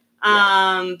it.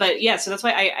 But yeah, so that's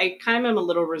why I kind of am a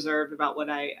little reserved about what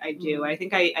I do. I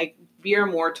think I veer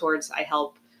more towards,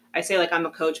 I say like I'm a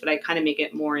coach, but I kind of make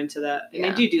it more into and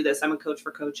I do this. I'm a coach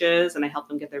for coaches and I help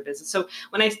them get their business. So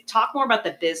when I talk more about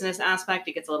the business aspect,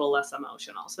 it gets a little less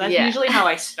emotional. So that's usually how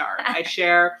I start. I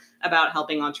share about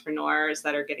helping entrepreneurs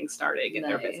that are getting started, get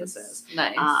their businesses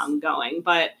going.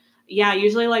 But yeah, I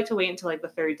usually like to wait until like the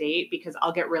third date, because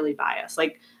I'll get really biased.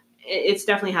 Like it's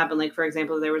definitely happened. Like, for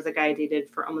example, there was a guy I dated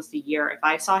for almost a year. If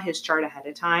I saw his chart ahead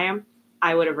of time,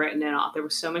 I would have written it off. There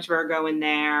was so much Virgo in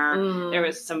there. There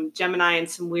was some Gemini and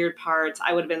some weird parts.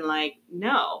 I would have been like,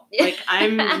 no, like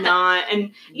I'm not.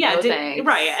 And yeah,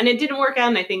 right. And it didn't work out.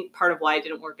 And I think part of why it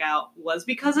didn't work out was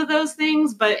because of those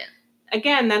things. But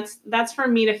again, that's for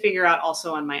me to figure out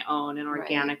also on my own and Right.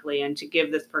 organically, and to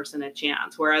give this person a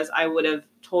chance. Whereas I would have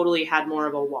totally had more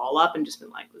of a wall up and just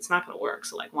been like, it's not going to work.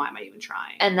 So like, why am I even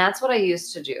trying? And that's what I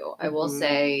used to do. I will Mhm.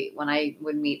 say, when I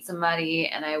would meet somebody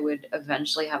and I would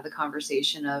eventually have the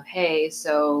conversation of, hey,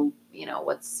 so,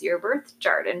 what's your birth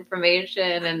chart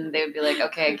information? And they would be like,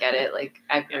 okay, I get it. Like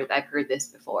I've heard this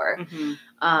before. Mhm.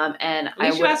 And At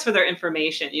least you ask for their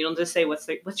information. You don't just say, what's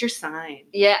your sign?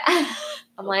 Yeah.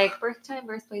 I'm like, birth time,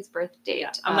 birthplace, birth date.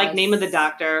 Yeah. I'm like, name of the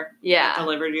doctor that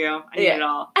delivered you. I need it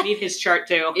all. I need his chart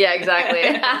too. Yeah, exactly.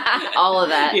 All of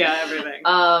that. Yeah, everything.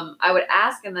 I would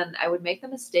ask, and then I would make the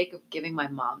mistake of giving my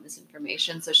mom this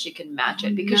information so she can match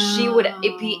it, because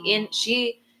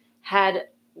she had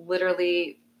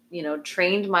literally,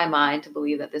 trained my mind to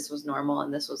believe that this was normal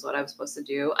and this was what I was supposed to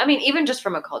do. I mean, even just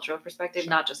from a cultural perspective,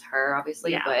 not just her,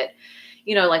 obviously, but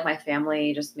like my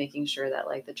family, just making sure that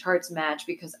like the charts match,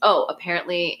 because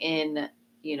apparently in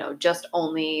just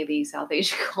only the South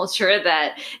Asian culture,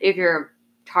 that if your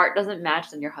chart doesn't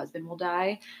match, then your husband will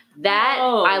die.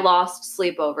 I lost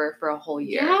sleep over for a whole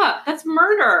year. Yeah, that's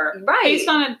murder, right?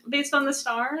 Based on the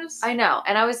stars. I know,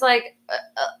 and I was like,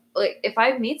 if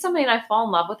I meet somebody and I fall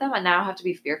in love with them, I now have to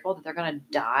be fearful that they're gonna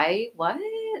die. What?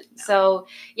 No. So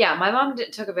yeah, my mom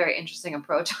took a very interesting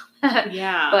approach on that.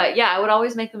 Yeah, but yeah, I would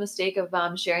always make the mistake of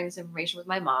sharing this information with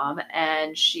my mom,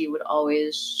 and she would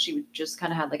just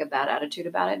kind of have like a bad attitude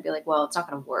about it and be like, well, it's not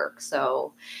gonna work.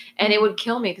 So, and it would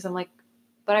kill me, because I'm like,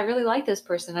 but I really like this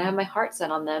person. I have my heart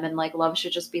set on them, and like love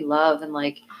should just be love, and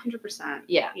like 100%.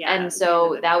 Yeah. And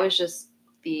so that was just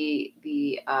the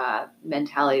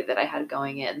mentality that I had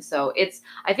going in. So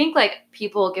I think like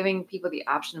giving people the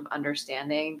option of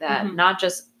understanding that Mhm.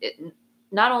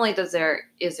 not only is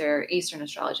there Eastern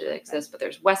astrology that exists, but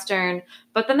there's Western,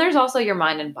 but then there's also your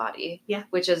mind and body,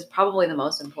 which is probably the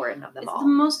most important of them all. It's the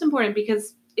most important,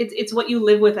 because it's what you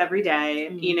live with every day.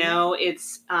 Mhm.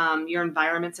 It's your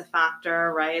environment's a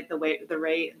factor, right? The way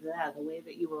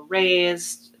that you were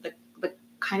raised, the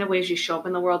kind of ways you show up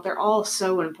in the world, they're all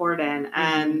so important. Mhm.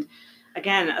 And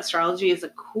again, astrology is a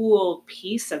cool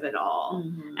piece of it all.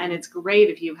 Mhm. And it's great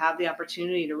if you have the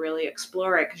opportunity to really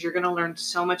explore it, because you're going to learn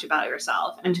so much about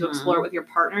yourself. And to explore it with your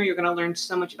partner, you're going to learn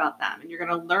so much about them, and you're going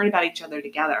to learn about each other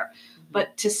together.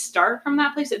 But to start from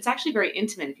that place, it's actually very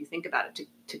intimate if you think about it,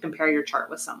 to compare your chart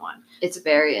with someone. It's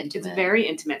very intimate. It's very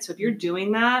intimate. So if you're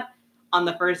doing that on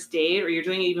the first date, or you're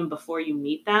doing it even before you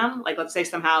meet them, like let's say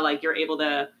somehow like you're able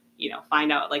to,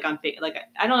 find out like on like,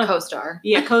 I don't know. CoStar.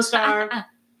 Yeah, CoStar.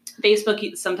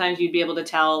 Facebook, sometimes you'd be able to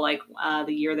tell like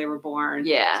the year they were born.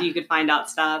 Yeah. So you could find out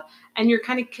stuff, and you're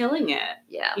kind of killing it.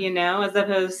 Yeah. As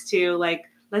opposed to like,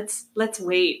 let's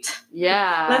wait.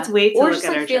 Yeah. Let's wait. Or just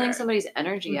like feeling somebody's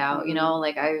energy out,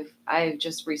 like I've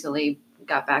just recently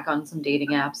got back on some dating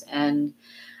apps, and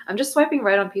I'm just swiping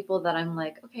right on people that I'm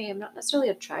like, okay, I'm not necessarily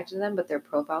attracted to them, but their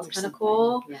profile's kind of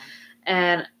cool. Yeah.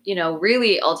 And,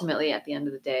 really ultimately at the end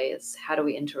of the day is, how do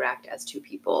we interact as two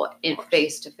people in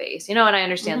face to face, and I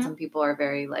understand some people are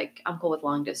very like, I'm cool with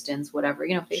long distance, whatever,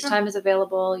 FaceTime is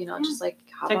available, just like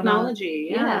hop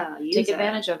technology. take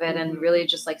advantage of it and really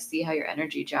just like see how your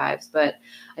energy jives. But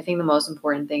I think the most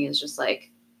important thing is just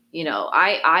like,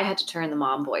 I had to turn the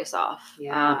mom voice off.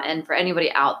 And for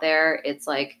anybody out there, it's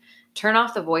like, turn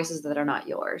off the voices that are not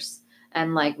yours,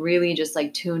 and like really just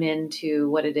like tune into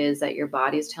what it is that your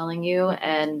body is telling you,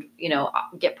 and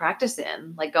get practice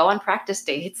in, like go on practice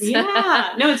dates.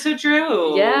 Yeah, no, it's so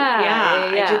true.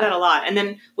 Yeah, I do that a lot. And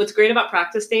then what's great about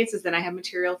practice dates is then I have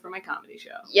material for my comedy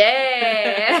show.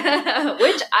 Yeah.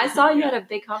 Which I saw you had a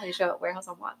big comedy show at Warehouse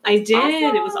on Watts. I did.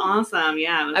 Awesome. It was awesome.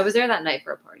 Yeah, I was there that night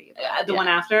for a party. The one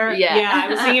after? Yeah, I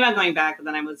was thinking about going back, but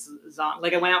then I was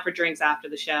like, I went out for drinks after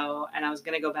the show, and I was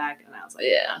gonna go back, and I was like,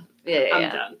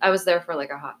 I'm done. I was there for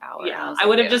like a hot hour. Yeah, I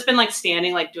would have just been like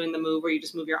standing, like doing the move where you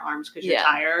just move your arms because you're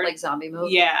tired, like zombie move.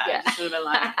 Yeah. Just would have been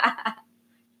like,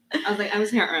 I was like, I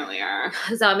was here earlier.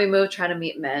 Zombie move, trying to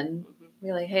meet men.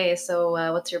 Be like, hey, so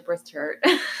what's your birth chart?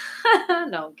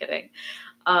 No, I'm kidding.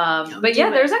 But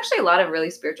yeah, there's actually a lot of really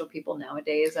spiritual people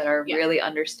nowadays that are really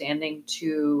understanding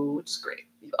to, which is great.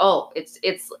 Oh, it's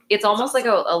almost awesome.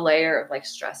 Like a layer of like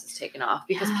stress is taken off,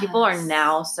 because people are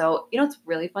now so, it's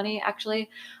really funny actually.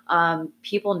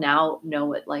 People now know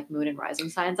what like moon and rising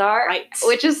signs are, right?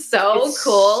 Which is so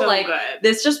cool. So like good.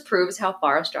 This just proves how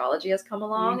far astrology has come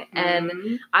along. Mm-hmm.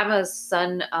 And I'm a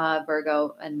sun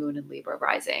Virgo and moon and Libra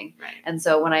rising. Right. And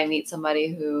so when I meet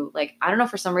somebody who like, I don't know,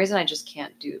 for some reason I just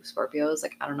can't do Scorpios.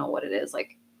 Like, I don't know what it is.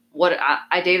 Like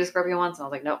I dated a Scorpio once and I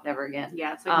was like, nope, never again.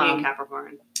 Yeah, it's like me and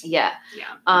Capricorn. Yeah.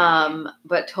 Yeah.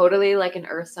 But totally like an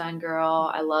earth sign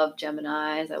girl. I love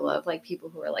Geminis. I love like people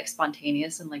who are like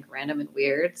spontaneous and like random and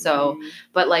weird. So,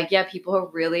 but like, yeah, people are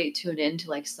really tuned into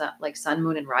like sun,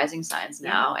 moon, and rising signs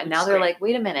now. And now they're like,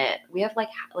 wait a minute, we have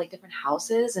like different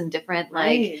houses and different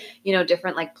like,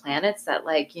 different like planets that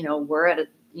like, we're at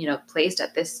a, placed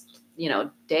at this,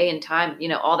 day and time,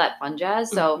 all that fun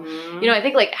jazz. So, I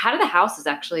think like, how do the houses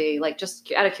actually, like,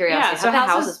 just out of curiosity, so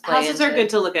how do the houses are good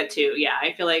to look at too. Yeah,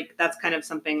 I feel like that's kind of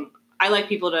something I like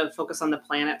people to focus on the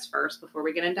planets first before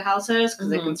we get into houses, because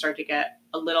they can start to get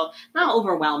a little, not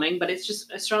overwhelming, but it's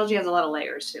just, astrology has a lot of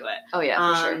layers to it. Oh yeah,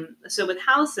 for sure. So with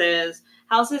houses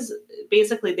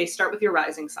basically they start with your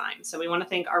rising sign. So we want to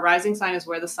think our rising sign is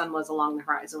where the sun was along the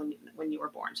horizon when you were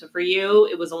born. So for you,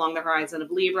 it was along the horizon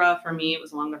of Libra. For me, it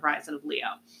was along the horizon of Leo.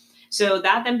 So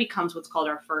that then becomes what's called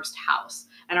our first house.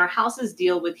 And our houses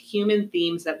deal with human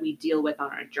themes that we deal with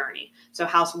on our journey. So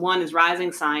house 1 is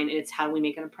rising sign, and it's how do we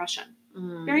make an impression.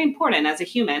 Very important as a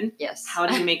human. Yes. How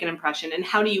do you make an impression, and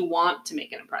how do you want to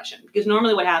make an impression? Because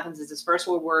normally what happens is first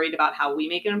we're worried about how we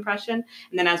make an impression.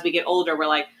 And then as we get older, we're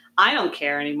like, I don't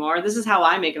care anymore. This is how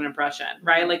I make an impression,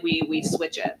 right? Like we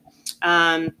switch it.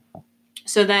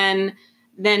 So then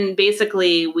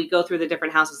basically we go through the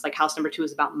different houses. Like house number 2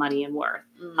 is about money and worth.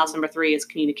 House number 3 is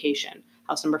communication.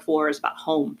 House number 4 is about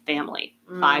home, family.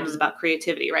 5 is about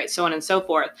creativity, right? So on and so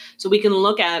forth. So we can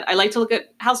I like to look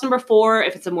at house number 4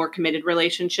 if it's a more committed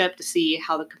relationship to see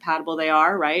how compatible they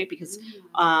are, right? Because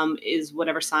is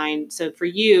whatever sign. So for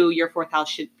you, your 4th house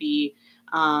should be,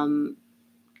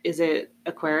 is it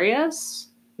Aquarius?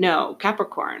 No,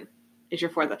 Capricorn is your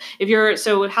 4th.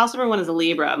 So house number 1 is a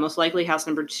Libra, most likely house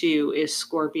number 2 is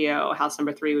Scorpio, house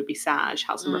number 3 would be Sag,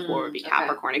 house number 4 would be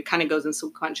Capricorn. It kind of goes in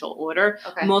sequential order.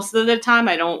 Okay. Most of the time,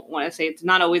 I don't want to say it's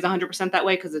not always 100% that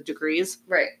way because of degrees.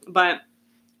 Right. But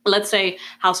let's say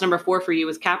house number 4 for you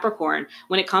is Capricorn.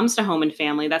 When it comes to home and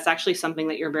family, that's actually something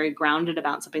that you're very grounded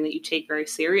about, something that you take very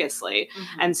seriously.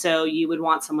 And so you would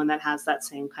want someone that has that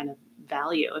same kind of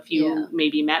value. If you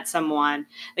maybe met someone,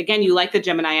 again, you like the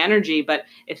Gemini energy, but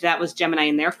if that was Gemini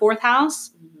in their 4th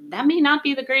house, that may not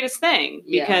be the greatest thing,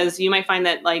 because you might find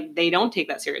that like they don't take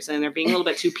that seriously and they're being a little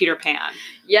bit too Peter Pan.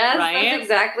 Yes, right? That's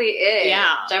exactly it.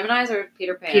 Yeah. Geminis are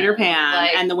Peter Pan. Peter Pan.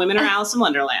 Like, and the women are Alice in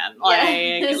Wonderland.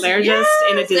 Like they're just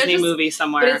in a Disney movie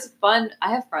somewhere. But it's fun.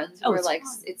 I have friends who are like,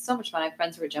 it's so much fun. I have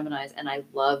friends who are Geminis and I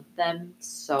love them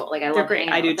so, like I love hanging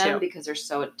out with them because they're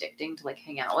so addicting to like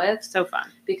hang out with. So fun.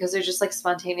 Because they're just like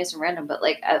spontaneous and random. But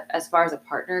like as far as a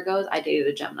partner goes, I dated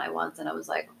a Gemini once and I was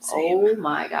like, oh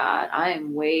my God, I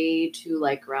am way too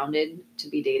like grounded to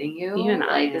be dating you. Even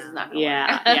like this is not gonna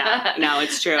work. Yeah. No,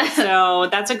 it's true. So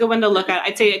that's a good one to look at.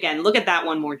 I'd say again, look at that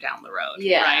one more down the road.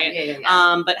 Yeah. Right.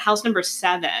 Yeah. But house number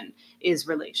 7 is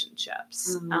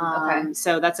relationships. Okay.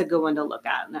 So that's a good one to look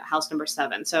at. House number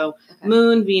 7. So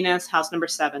Moon, Venus, house number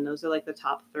 7. Those are like the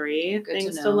top 3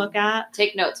 things to look at.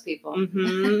 Take notes, people.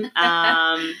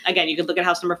 Again, you could look at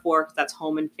house number 4 because that's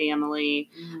home and family.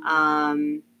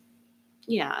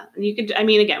 Yeah. And you could,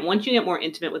 again, once you get more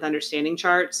intimate with understanding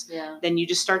charts, then you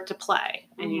just start to play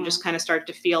and you just kind of start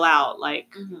to feel out like,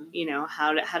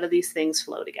 how do these things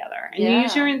flow together? And you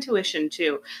use your intuition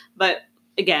too. But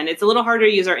again, it's a little harder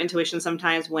to use our intuition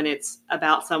sometimes when it's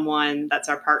about someone that's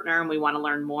our partner and we want to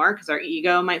learn more because our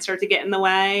ego might start to get in the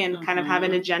way and kind of have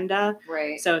an agenda.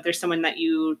 Right. So if there's someone that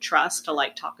you trust to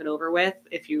like talk it over with,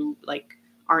 if you like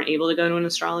aren't able to go to an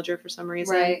astrologer for some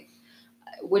reason. Right.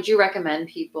 Would you recommend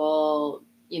people,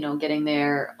 getting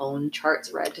their own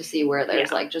charts read to see where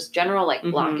there's like just general like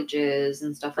blockages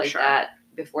and stuff like that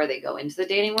before they go into the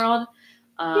dating world?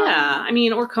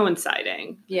 Or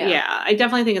coinciding. Yeah, I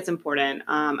definitely think it's important.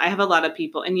 I have a lot of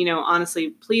people, and honestly,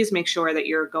 please make sure that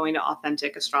you're going to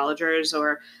authentic astrologers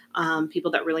or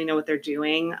people that really know what they're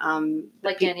doing.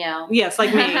 Like Danielle. Yes,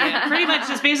 like me. Pretty much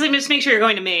just make sure you're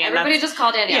going to me. Everybody just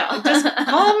call Danielle. Yeah, just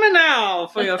call me now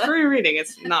for your free reading.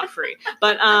 It's not free,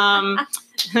 but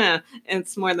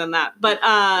it's more than that. But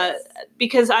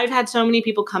because I've had so many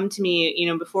people come to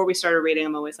me, before we started reading,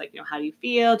 I'm always like, how do you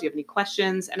feel? Do you have any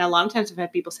questions? And a lot of times I've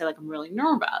had people say like, I'm really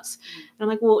nervous. And I'm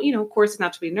like, well, of course it's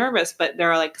not to be nervous, but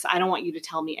they're like, 'cause I don't want you to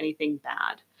tell me anything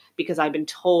bad because I've been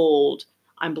told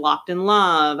I'm blocked in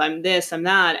love. I'm this, I'm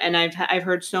that. And I've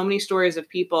heard so many stories of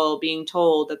people being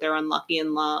told that they're unlucky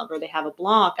in love or they have a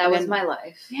block. That was my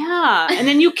life. Yeah. And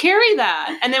then you carry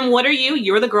that. And then what are you?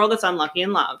 You're the girl that's unlucky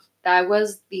in love. I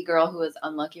was the girl who was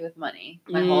unlucky with money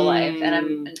my whole life.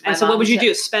 And so what would you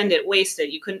do? Spend it, waste it.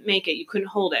 You couldn't make it. You couldn't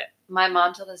hold it. My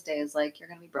mom till this day is like, you're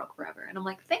going to be broke forever. And I'm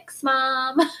like, thanks,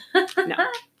 Mom. No,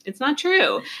 it's not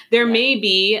true. There may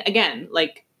be, again,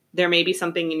 like there may be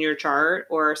something in your chart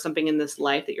or something in this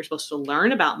life that you're supposed to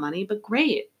learn about money, but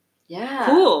great. Yeah.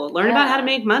 Cool. Learn about how to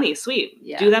make money. Sweet.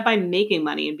 Yeah. Do that by making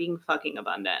money and being fucking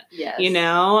abundant. Yes. You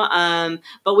know?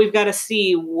 But we've got to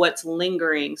see what's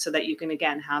lingering so that you can,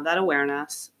 again, have that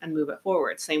awareness and move it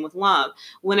forward. Same with love.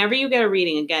 Whenever you get a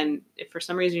reading, again, if for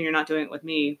some reason you're not doing it with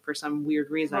me for some weird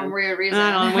reason. We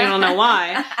don't know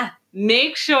why.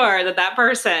 Make sure that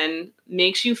person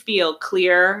makes you feel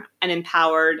clear and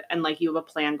empowered and like you have a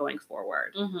plan going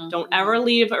forward. Mm-hmm. Don't ever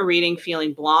leave a reading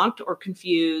feeling blocked or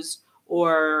confused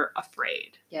or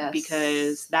afraid. Yes.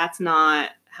 Because that's not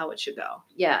how it should go.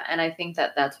 Yeah. And I think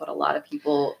that's what a lot of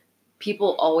people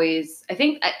always, I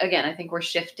think we're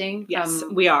shifting. Yes,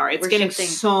 we are. It's getting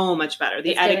so much better.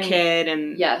 The etiquette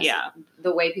and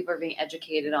the way people are being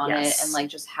educated on it and like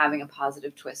just having a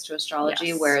positive twist to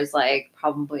astrology. Whereas like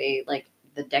probably like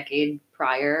the decade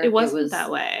prior, it wasn't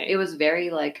that way. It was very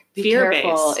like fear-based.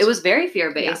 Careful. It was very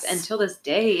fear-based. And till this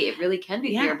day, it really can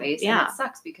be fear-based. And it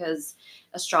sucks because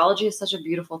astrology is such a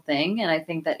beautiful thing. And I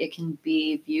think that it can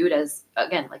be viewed as,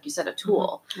 again, like you said, a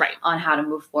tool on how to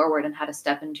move forward and how to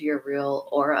step into your real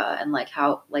aura and like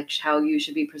how you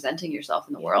should be presenting yourself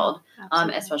in the world,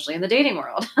 especially in the dating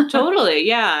world. Totally.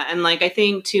 Yeah. And like, I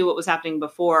think too, what was happening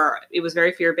before, it was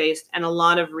very fear-based and a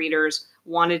lot of readers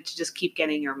wanted to just keep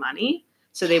getting your money.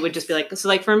 So they would just be like, so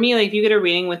like for me, like if you get a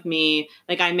reading with me,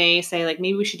 like I may say like,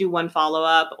 maybe we should do one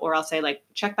follow-up, or I'll say like,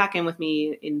 check back in with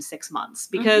me in 6 months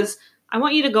because I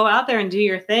want you to go out there and do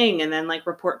your thing and then like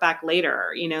report back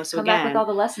later, you know? So come again, back with all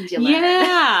the lessons you learned.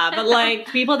 Yeah. But like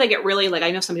people that get really, like,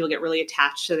 I know some people get really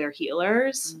attached to their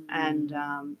healers and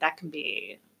that can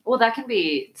be. Well, that can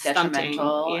be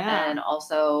detrimental. Yeah. And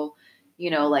also, you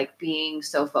know, like being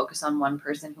so focused on one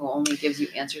person who only gives you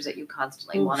answers that you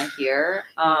constantly want to hear.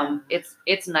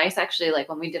 It's nice actually, like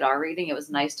when we did our reading, it was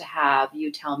nice to have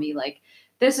you tell me like,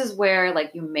 this is where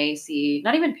like you may see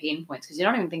not even pain points because you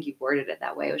don't even think you've worded it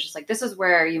that way. It was just like, this is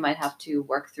where you might have to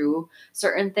work through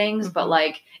certain things, but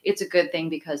like it's a good thing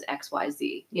because X, Y,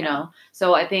 Z, you know?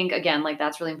 So I think again, like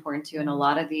that's really important too. And a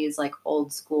lot of these like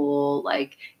old school,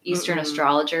 like Eastern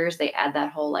astrologers, they add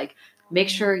that whole like, make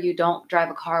sure you don't drive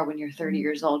a car when you're 30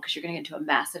 years old because you're going to get into a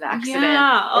massive accident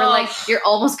or like you're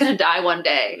almost going to die one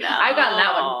day. No. I've gotten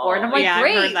that one before and I'm like,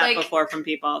 great. I've heard that like, before from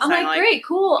people. I'm like, great,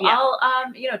 cool. I'll,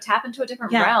 tap into a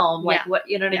different realm. Like what,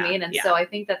 you know what I mean? And so I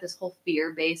think that this whole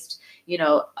fear-based,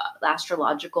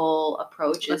 astrological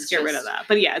approach let's get rid of that.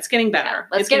 But it's getting better.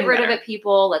 Let's get rid of it,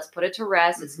 people. Let's put it to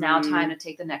rest. It's now time to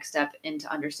take the next step into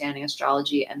understanding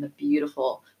astrology and the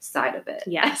beautiful side of it.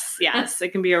 Yes.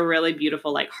 It can be a really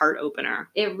beautiful, like heart opener.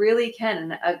 It really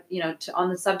can. And, on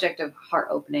the subject of heart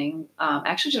opening, I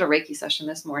actually did a Reiki session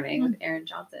this morning with Erin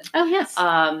Johnson. Oh, yes.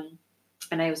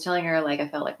 And I was telling her, like, I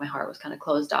felt like my heart was kind of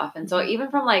closed off. And so even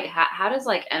from like, how does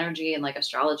like energy and like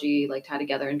astrology like tie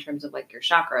together in terms of like your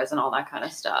chakras and all that kind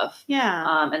of stuff?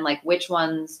 Yeah. And like, which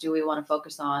ones do we want to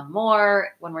focus on more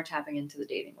when we're tapping into the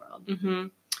dating world? Mm-hmm.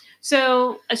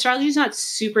 So astrology is not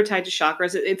super tied to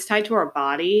chakras. It's tied to our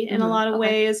body in a lot of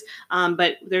ways.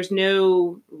 But there's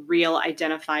no real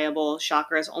identifiable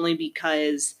chakras only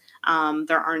because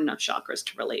there aren't enough chakras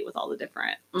to relate with all the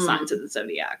different signs of the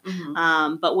zodiac.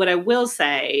 But what I will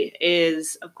say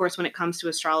is, of course, when it comes to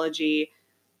astrology,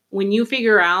 when you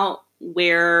figure out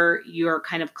where you're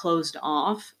kind of closed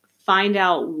off, find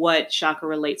out what chakra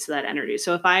relates to that energy.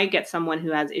 So if I get someone who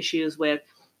has issues with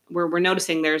where we're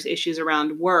noticing there's issues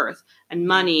around worth and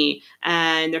money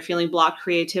and they're feeling blocked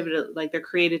creativity, like their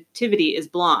creativity is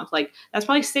blocked, like that's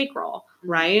probably sacral,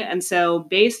 right? And so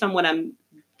based on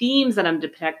themes that I'm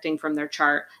detecting from their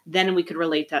chart, then we could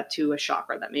relate that to a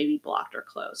chakra that may be blocked or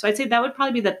closed. So I'd say that would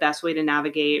probably be the best way to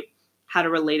navigate how to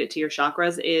relate it to your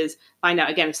chakras is find out,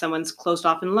 again, if someone's closed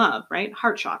off in love, right?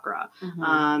 Heart chakra.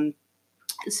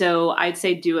 So I'd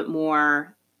say do it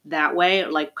more that way,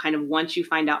 like kind of once you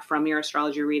find out from your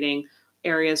astrology reading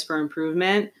areas for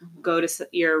improvement, go to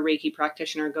your Reiki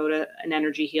practitioner, go to an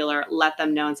energy healer, let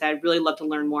them know and say, I'd really love to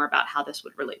learn more about how this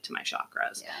would relate to my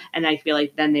chakras. Yeah. And I feel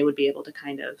like then they would be able to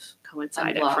kind of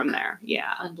coincide it from there.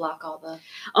 Yeah. Unblock all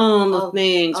the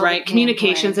things, right?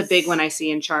 Communication's a big one I see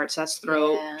in charts. That's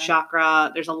throat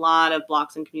chakra. There's a lot of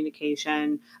blocks in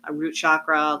communication, a root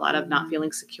chakra, a lot of not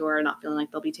feeling secure, not feeling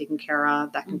like they'll be taken care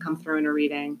of. That can come through in a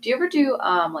reading. Do you ever do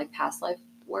like past life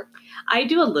work? I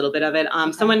do a little bit of it.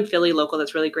 Someone in Philly local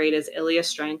that's really great is Ilya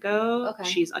Stranko. Okay.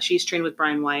 She's trained with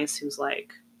Brian Weiss, who's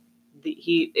like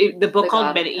the book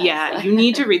called you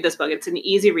need to read this book. It's an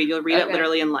easy read. You'll read it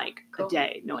literally in like a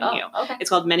day, knowing you. Okay. It's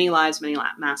called Many Lives, Many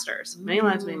Masters. Many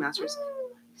Lives, Many Masters.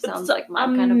 Sounds like my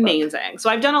amazing. kind of book. So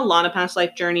I've done a lot of past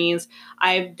life journeys.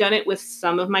 I've done it with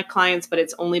some of my clients, but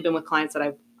it's only been with clients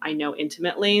that I know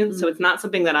intimately. So it's not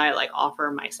something that I like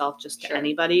offer myself just to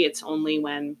anybody. It's only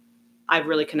when I've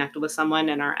really connected with someone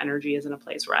and our energy is in a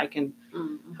place where I can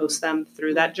host them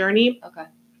through that journey. Okay.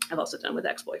 I've also done with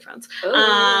ex-boyfriends.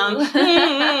 Because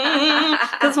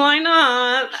Because why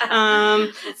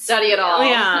not? Study it all.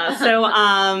 Yeah. So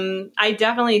I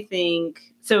definitely think,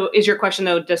 so is your question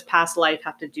though, does past life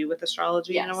have to do with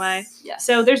astrology in a way? Yes.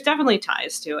 So there's definitely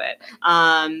ties to it.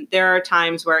 There are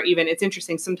times where even, it's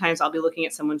interesting, sometimes I'll be looking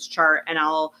at someone's chart and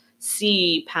I'll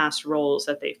see past roles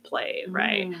that they've played,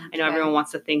 right? I know everyone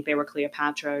wants to think they were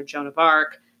Cleopatra or Joan of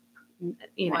Arc.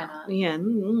 You know, yeah,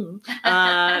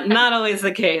 not always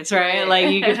the case, right?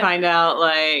 Like you could find out,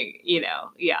 like, you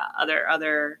know,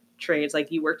 other trades,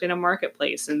 like you worked in a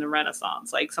marketplace in the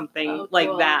Renaissance, like something like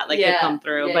that, like could come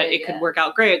through, but it could work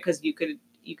out great because you could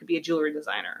be a jewelry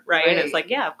designer, right? And it's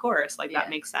like, yeah, of course, like that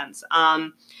makes sense.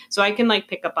 So I can like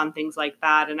pick up on things like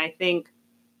that, and I think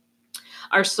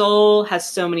our soul has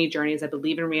so many journeys. I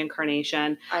believe in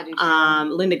reincarnation. I do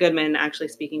too. Linda Goodman, actually,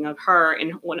 speaking of her,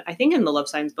 I think in the Love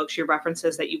Signs book, she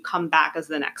references that you come back as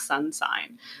the next sun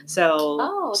sign.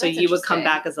 So you would come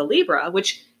back as a Libra,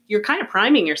 which you're kind of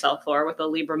priming yourself for with the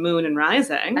Libra moon and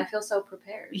rising. I feel so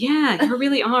prepared. Yeah, you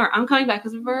really are. I'm coming back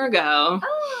as a Virgo.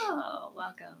 Oh,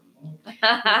 welcome.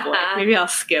 Boy, maybe I'll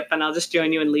skip and I'll just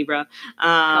join you in Libra.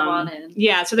 Come on in.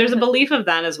 Yeah, so there's a belief of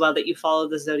that as well, that you follow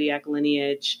the zodiac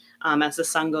lineage as the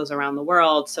sun goes around the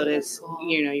world. So does,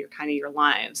 you know, your kind of your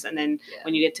lives. And then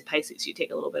when you get to Pisces, you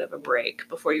take a little bit of a break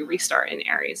before you restart in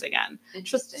Aries again.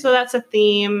 Interesting. So that's a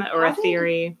theme or a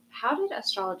theory. How did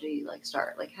astrology like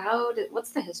start? Like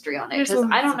what's the history on it? Because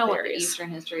I don't know what the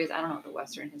Eastern history is. I don't know what the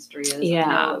Western history is. Yeah.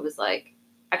 I know it was like,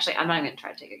 actually, I'm not even going to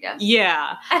try to take a guess.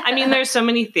 Yeah. I mean, there's so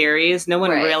many theories. No one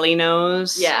really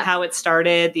knows how it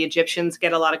started. The Egyptians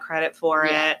get a lot of credit for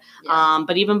it. Yeah.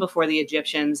 But even before the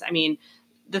Egyptians, I mean,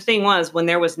 the thing was, when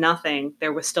there was nothing,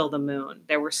 there was still the moon.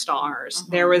 There were stars.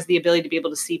 There was the ability to be able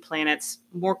to see planets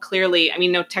more clearly. I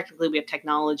mean, no, technically we have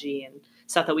technology and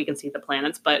stuff that we can see the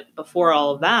planets. But before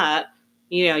all of that,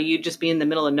 you know, you'd just be in the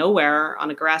middle of nowhere on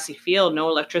a grassy field, no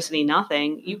electricity,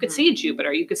 nothing. You could see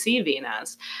Jupiter, you could see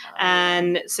Venus.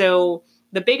 And so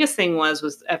the biggest thing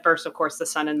was at first, of course, the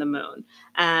sun and the moon.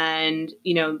 And,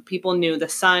 you know, people knew the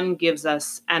sun gives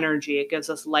us energy. It gives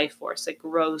us life force. It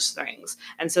grows things.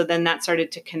 And so then that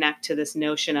started to connect to this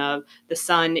notion of the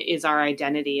sun is our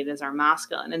identity. It is our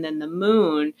masculine. And then the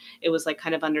moon, it was like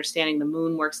kind of understanding the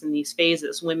moon works in these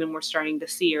phases. Women were starting to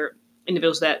see, or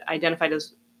individuals that identified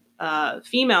as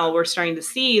female were starting to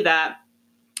see that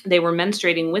they were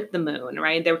menstruating with the moon,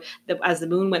 right? As the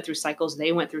moon went through cycles,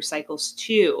 they went through cycles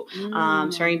too.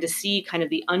 Starting to see kind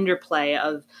of the underplay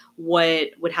of what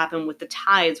would happen with the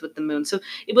tides with the moon. So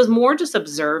it was more just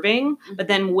observing, but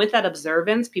then with that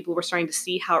observance, people were starting to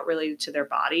see how it related to their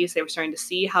bodies. They were starting to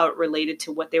see how it related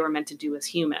to what they were meant to do as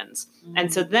humans.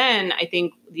 And so then I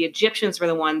think the Egyptians were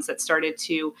the ones that started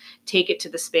to take it to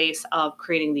the space of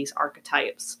creating these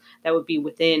archetypes that would be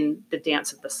within the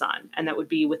dance of the sun and that would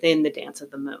be within the dance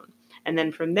of the moon. And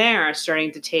then from there,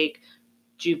 starting to take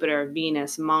Jupiter,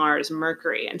 Venus, Mars,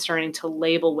 Mercury, and starting to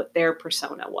label what their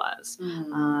persona was.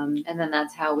 And then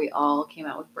that's how we all came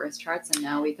out with birth charts, and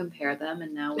now we compare them,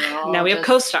 and now we're all now we have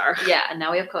CoStar. Yeah, and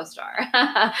now we have CoStar.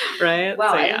 Right?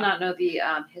 Wow, so, I did not know the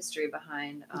history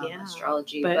behind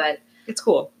astrology, but it's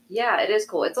cool. Yeah, it is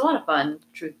cool. It's a lot of fun,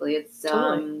 truthfully. It's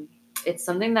it's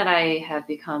something that I have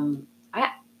become.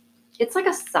 It's like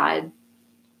a side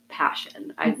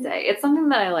passion, I'd say. It's something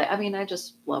that I like. I mean, I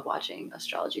just love watching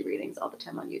astrology readings all the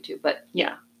time on YouTube, but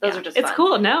those are just fun. It's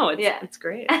cool. No, it's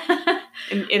great.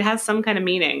 And it has some kind of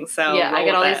meaning. So yeah, I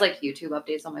get all these like YouTube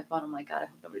updates on my phone. I'm like, God, I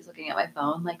hope nobody's looking at my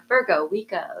phone. Like Virgo,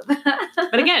 week of.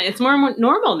 But again, it's more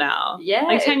normal now. Yeah.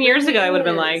 Like 10 years ago, I would have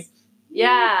been like,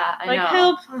 I know.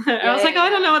 Help. I was like, I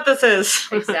don't know what this is.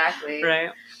 Exactly. Right.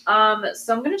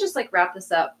 So I'm going to just like wrap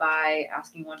this up by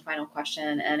asking one final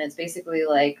question. And it's basically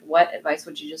like, what advice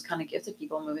would you just kind of give to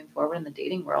people moving forward in the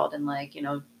dating world? And like, you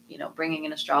know, bringing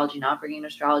in astrology, not bringing in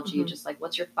astrology, just like,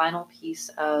 what's your final piece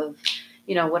of,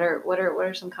 what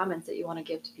are some comments that you want to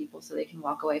give to people so they can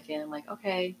walk away feeling like,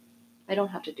 okay, I don't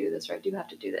have to do this, or I do have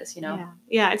to do this,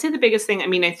 Yeah. I'd say the biggest thing, I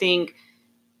mean, I think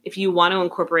if you want to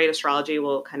incorporate astrology,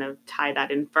 we'll kind of tie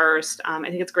that in first. I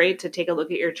think it's great to take a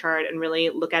look at your chart and really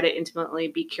look at it intimately,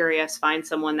 be curious, find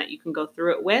someone that you can go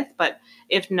through it with. But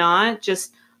if not,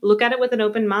 just look at it with an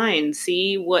open mind,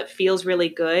 see what feels really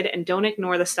good, and don't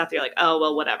ignore the stuff that you're like, oh,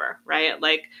 well, whatever, right?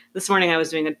 Like this morning I was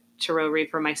doing a tarot read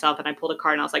for myself, and I pulled a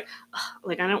card, and I was like,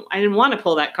 ugh, I didn't want to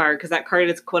pull that card because that card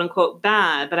is quote unquote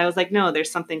bad. But I was like, no,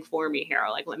 there's something for me here.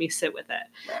 Like, let me sit with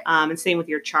it. Right. And same with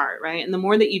your chart, right? And the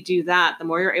more that you do that, the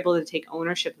more you're able to take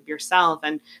ownership of yourself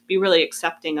and be really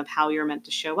accepting of how you're meant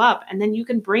to show up. And then you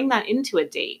can bring that into a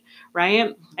date,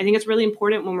 right? I think it's really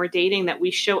important when we're dating that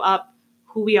we show up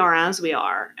who we are as we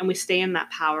are, and we stay in that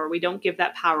power. We don't give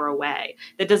that power away.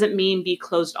 That doesn't mean be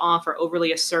closed off or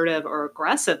overly assertive or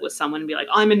aggressive with someone and be like,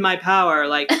 I'm in my power.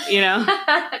 Like, you know,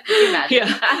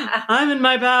 yeah, I'm in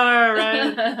my power,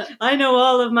 right? I know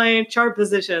all of my chart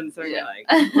positions. Or you're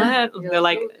like, what?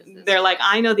 They're like,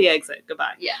 I know the exit.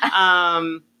 Goodbye. Yeah.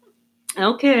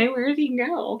 Okay, where did he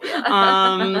go?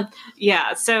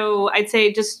 Yeah. So I'd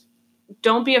say just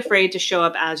don't be afraid to show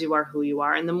up as you are, who you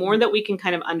are. And the more that we can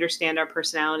kind of understand our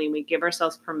personality, and we give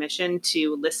ourselves permission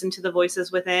to listen to the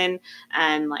voices within,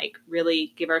 and like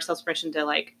really give ourselves permission to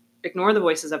like ignore the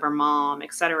voices of our mom,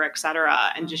 et cetera,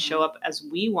 and just show up as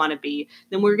we want to be,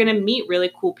 then we're going to meet really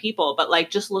cool people. But like,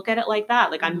 just look at it like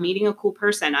that. Like, I'm meeting a cool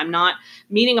person. I'm not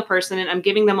meeting a person and I'm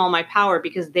giving them all my power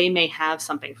because they may have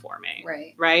something for me.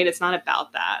 Right. It's not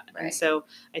about that. Right. And so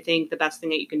I think the best thing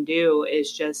that you can do is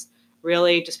just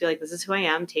really just be like, this is who I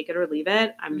am, take it or leave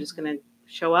it. I'm just going to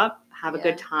show up, have a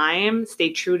good time,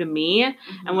 stay true to me.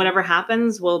 And whatever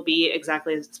happens will be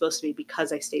exactly as it's supposed to be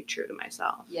because I stayed true to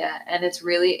myself. Yeah. And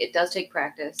it does take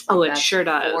practice. Oh, it sure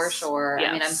does. For sure. Yes.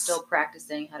 I mean, I'm still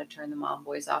practicing how to turn the mom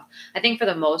voice off. I think for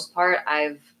the most part,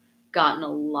 I've gotten a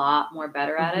lot more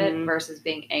better at it versus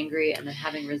being angry and then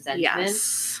having resentment.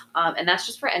 Yes. And that's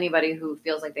just for anybody who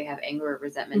feels like they have anger or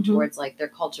resentment towards like their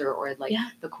culture or like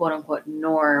the quote unquote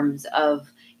norms of,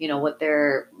 what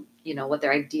their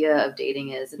idea of dating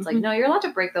is. It's like, no, you're allowed to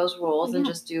break those rules and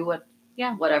just do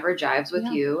whatever jives with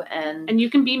you. And you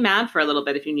can be mad for a little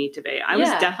bit if you need to be. I was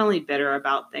definitely bitter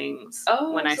about things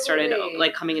when I started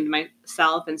like coming into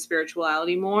myself and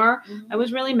spirituality more. I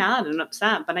was really mad and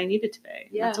upset, but I needed to be.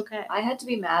 Yeah. That's okay. I had to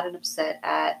be mad and upset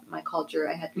at my culture.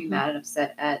 I had to be mad and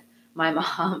upset at my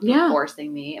mom for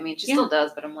forcing me. I mean, she still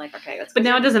does, but I'm like, okay. But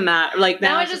now it doesn't matter. Like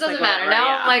now it just doesn't matter.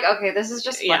 Now I'm like, okay, this is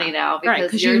just funny now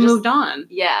because you moved on.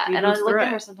 Yeah, and I look at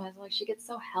her sometimes. I'm like, she gets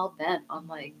so hell bent on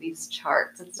like these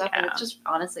charts and stuff, and it's just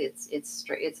honestly, it's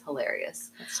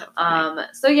hilarious. That's so funny.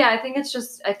 So yeah, I think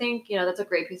that's a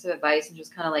great piece of advice, and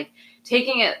just kind of like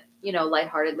taking it,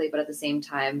 lightheartedly, but at the same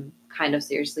time, kind of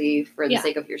seriously for the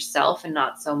sake of yourself, and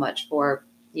not so much for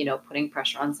putting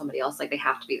pressure on somebody else, like they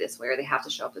have to be this way or they have to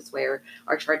show up this way or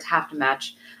our charts have to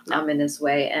match in this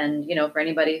way. And, for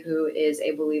anybody who is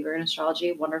a believer in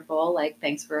astrology, wonderful. Like,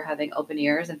 thanks for having open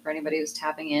ears. And for anybody who's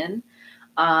tapping in,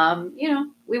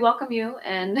 we welcome you,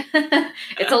 and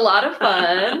it's a lot of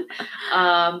fun.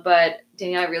 But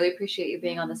Danielle, I really appreciate you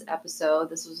being on this episode.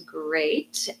 This was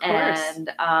great.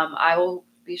 And I will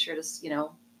be sure to,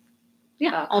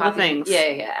 all the things.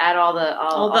 Yeah. Add all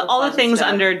the things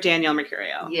stuff under Danielle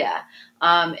Mercurio. Yeah.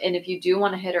 And if you do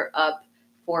want to hit her up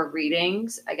for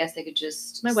readings, I guess they could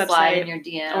just my slide website in your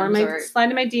DMs or slide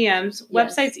in my DMs. Yes.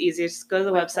 Website's easy. Just go to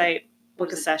the website,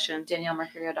 book a session.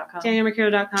 DanielleMercurio.com.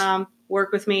 DanielleMercurio.com.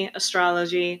 Work with me.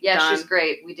 Astrology. Yeah, done. She's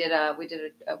great. We did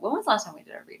when was the last time we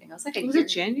did our reading? It was like was it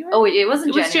January? Oh, it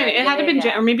wasn't January. January. It had to have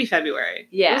been or maybe February.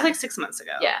 Yeah. It was like 6 months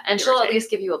ago. Yeah. And she'll at least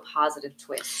give you a positive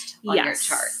twist on your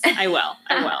chart. I will.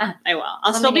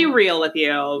 I'll still be real with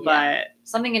you, but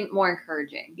something more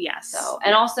encouraging. Yes. So,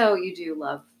 and also you do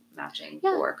love matching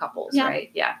for couples,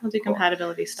 right? Yeah. We'll do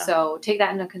compatibility stuff. So take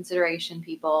that into consideration,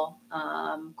 people.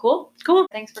 Cool. Cool.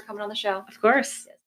 Thanks for coming on the show. Of course. Yes.